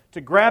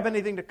to grab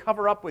anything to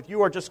cover up with.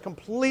 You are just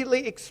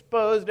completely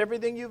exposed.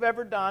 Everything you've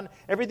ever done,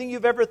 everything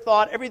you've ever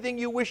thought, everything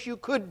you wish you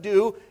could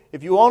do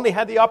if you only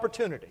had the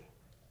opportunity.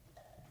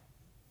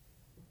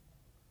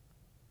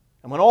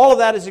 And when all of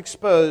that is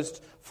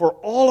exposed for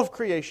all of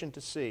creation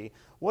to see,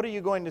 what are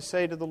you going to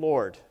say to the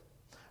Lord?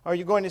 Are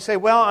you going to say,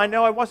 well, I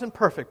know I wasn't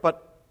perfect,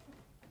 but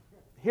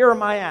here are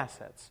my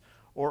assets?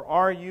 Or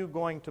are you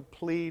going to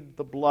plead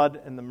the blood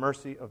and the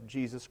mercy of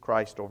Jesus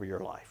Christ over your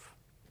life?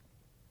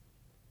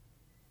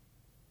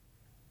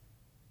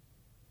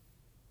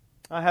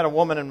 I had a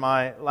woman in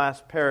my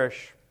last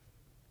parish.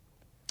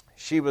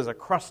 She was a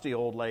crusty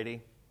old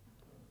lady.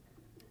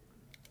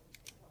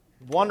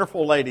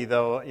 Wonderful lady,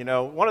 though. You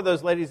know, one of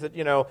those ladies that,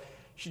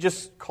 she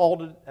just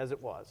called it as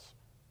it was.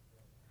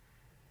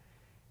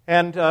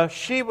 And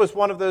she was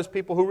one of those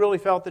people who really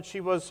felt that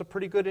she was a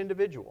pretty good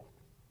individual.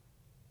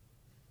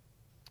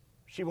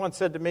 She once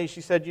said to me, she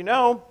said,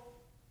 until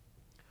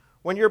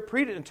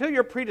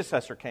your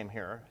predecessor came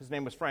here, his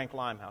name was Frank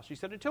Limehouse, she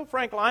said, until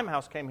Frank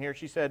Limehouse came here,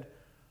 she said,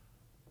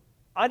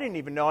 I didn't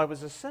even know I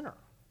was a sinner.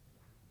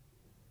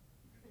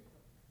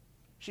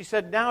 She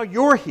said, now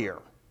you're here.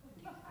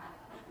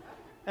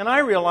 And I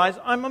realize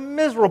I'm a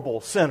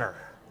miserable sinner.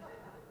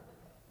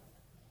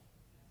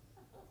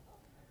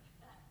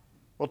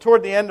 Well,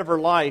 toward the end of her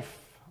life,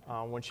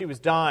 when she was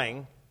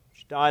dying,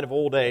 she died of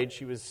old age,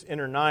 she was in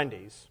her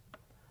 90s,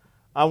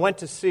 I went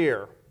to see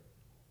her,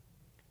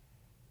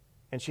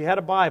 and she had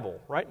a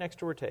Bible right next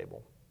to her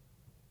table.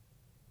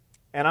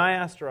 And I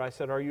asked her, I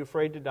said, are you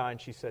afraid to die?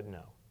 And she said,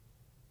 no.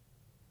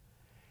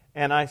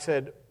 And I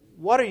said,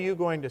 what are you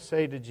going to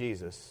say to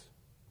Jesus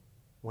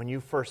when you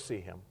first see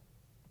him?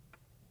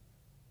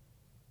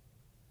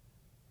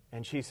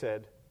 And she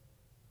said,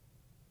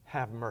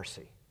 have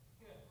mercy.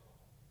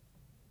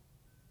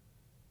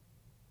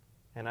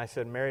 And I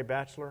said, Mary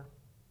Batchelor,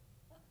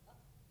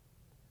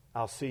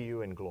 I'll see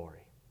you in glory.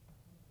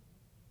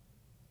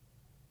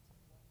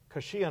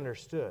 Because she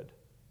understood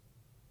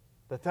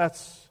that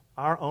that's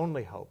our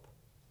only hope.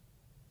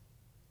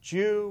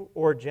 Jew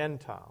or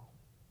Gentile,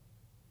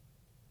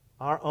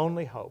 our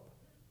only hope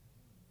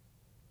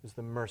is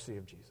the mercy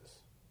of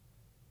Jesus.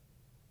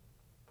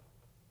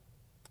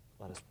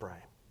 Let us pray.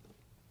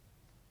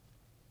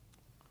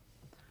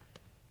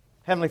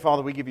 Heavenly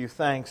Father, we give you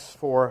thanks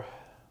for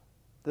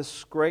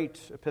this great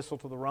epistle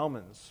to the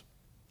Romans.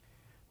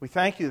 We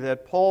thank you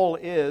that Paul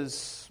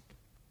is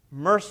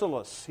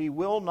merciless. He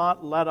will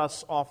not let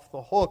us off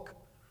the hook.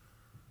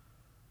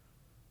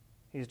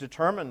 He's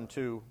determined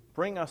to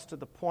bring us to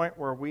the point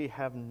where we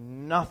have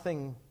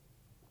nothing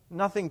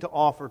to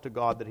offer to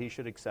God that he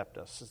should accept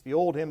us. As the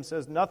old hymn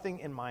says, nothing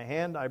in my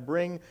hand I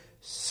bring,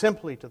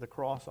 simply to the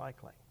cross I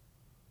cling.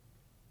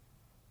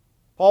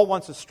 Paul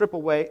wants to strip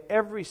away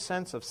every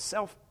sense of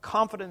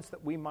self-confidence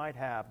that we might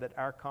have, that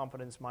our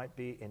confidence might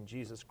be in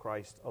Jesus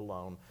Christ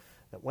alone.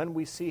 That when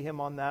we see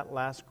him on that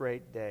last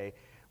great day,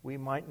 we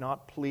might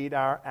not plead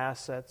our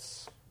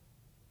assets.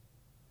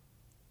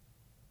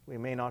 We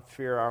may not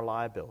fear our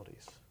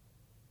liabilities.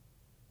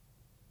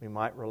 We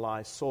might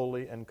rely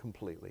solely and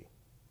completely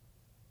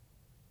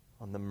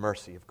on the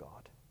mercy of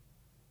God.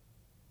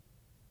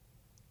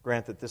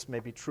 Grant that this may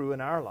be true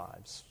in our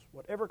lives.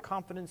 Whatever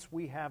confidence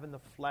we have in the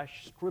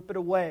flesh, strip it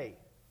away.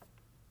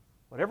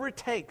 Whatever it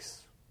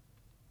takes.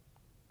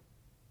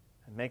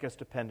 And make us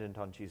dependent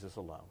on Jesus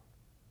alone.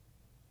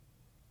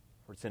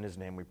 For it's in his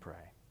name we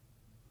pray.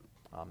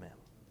 Amen.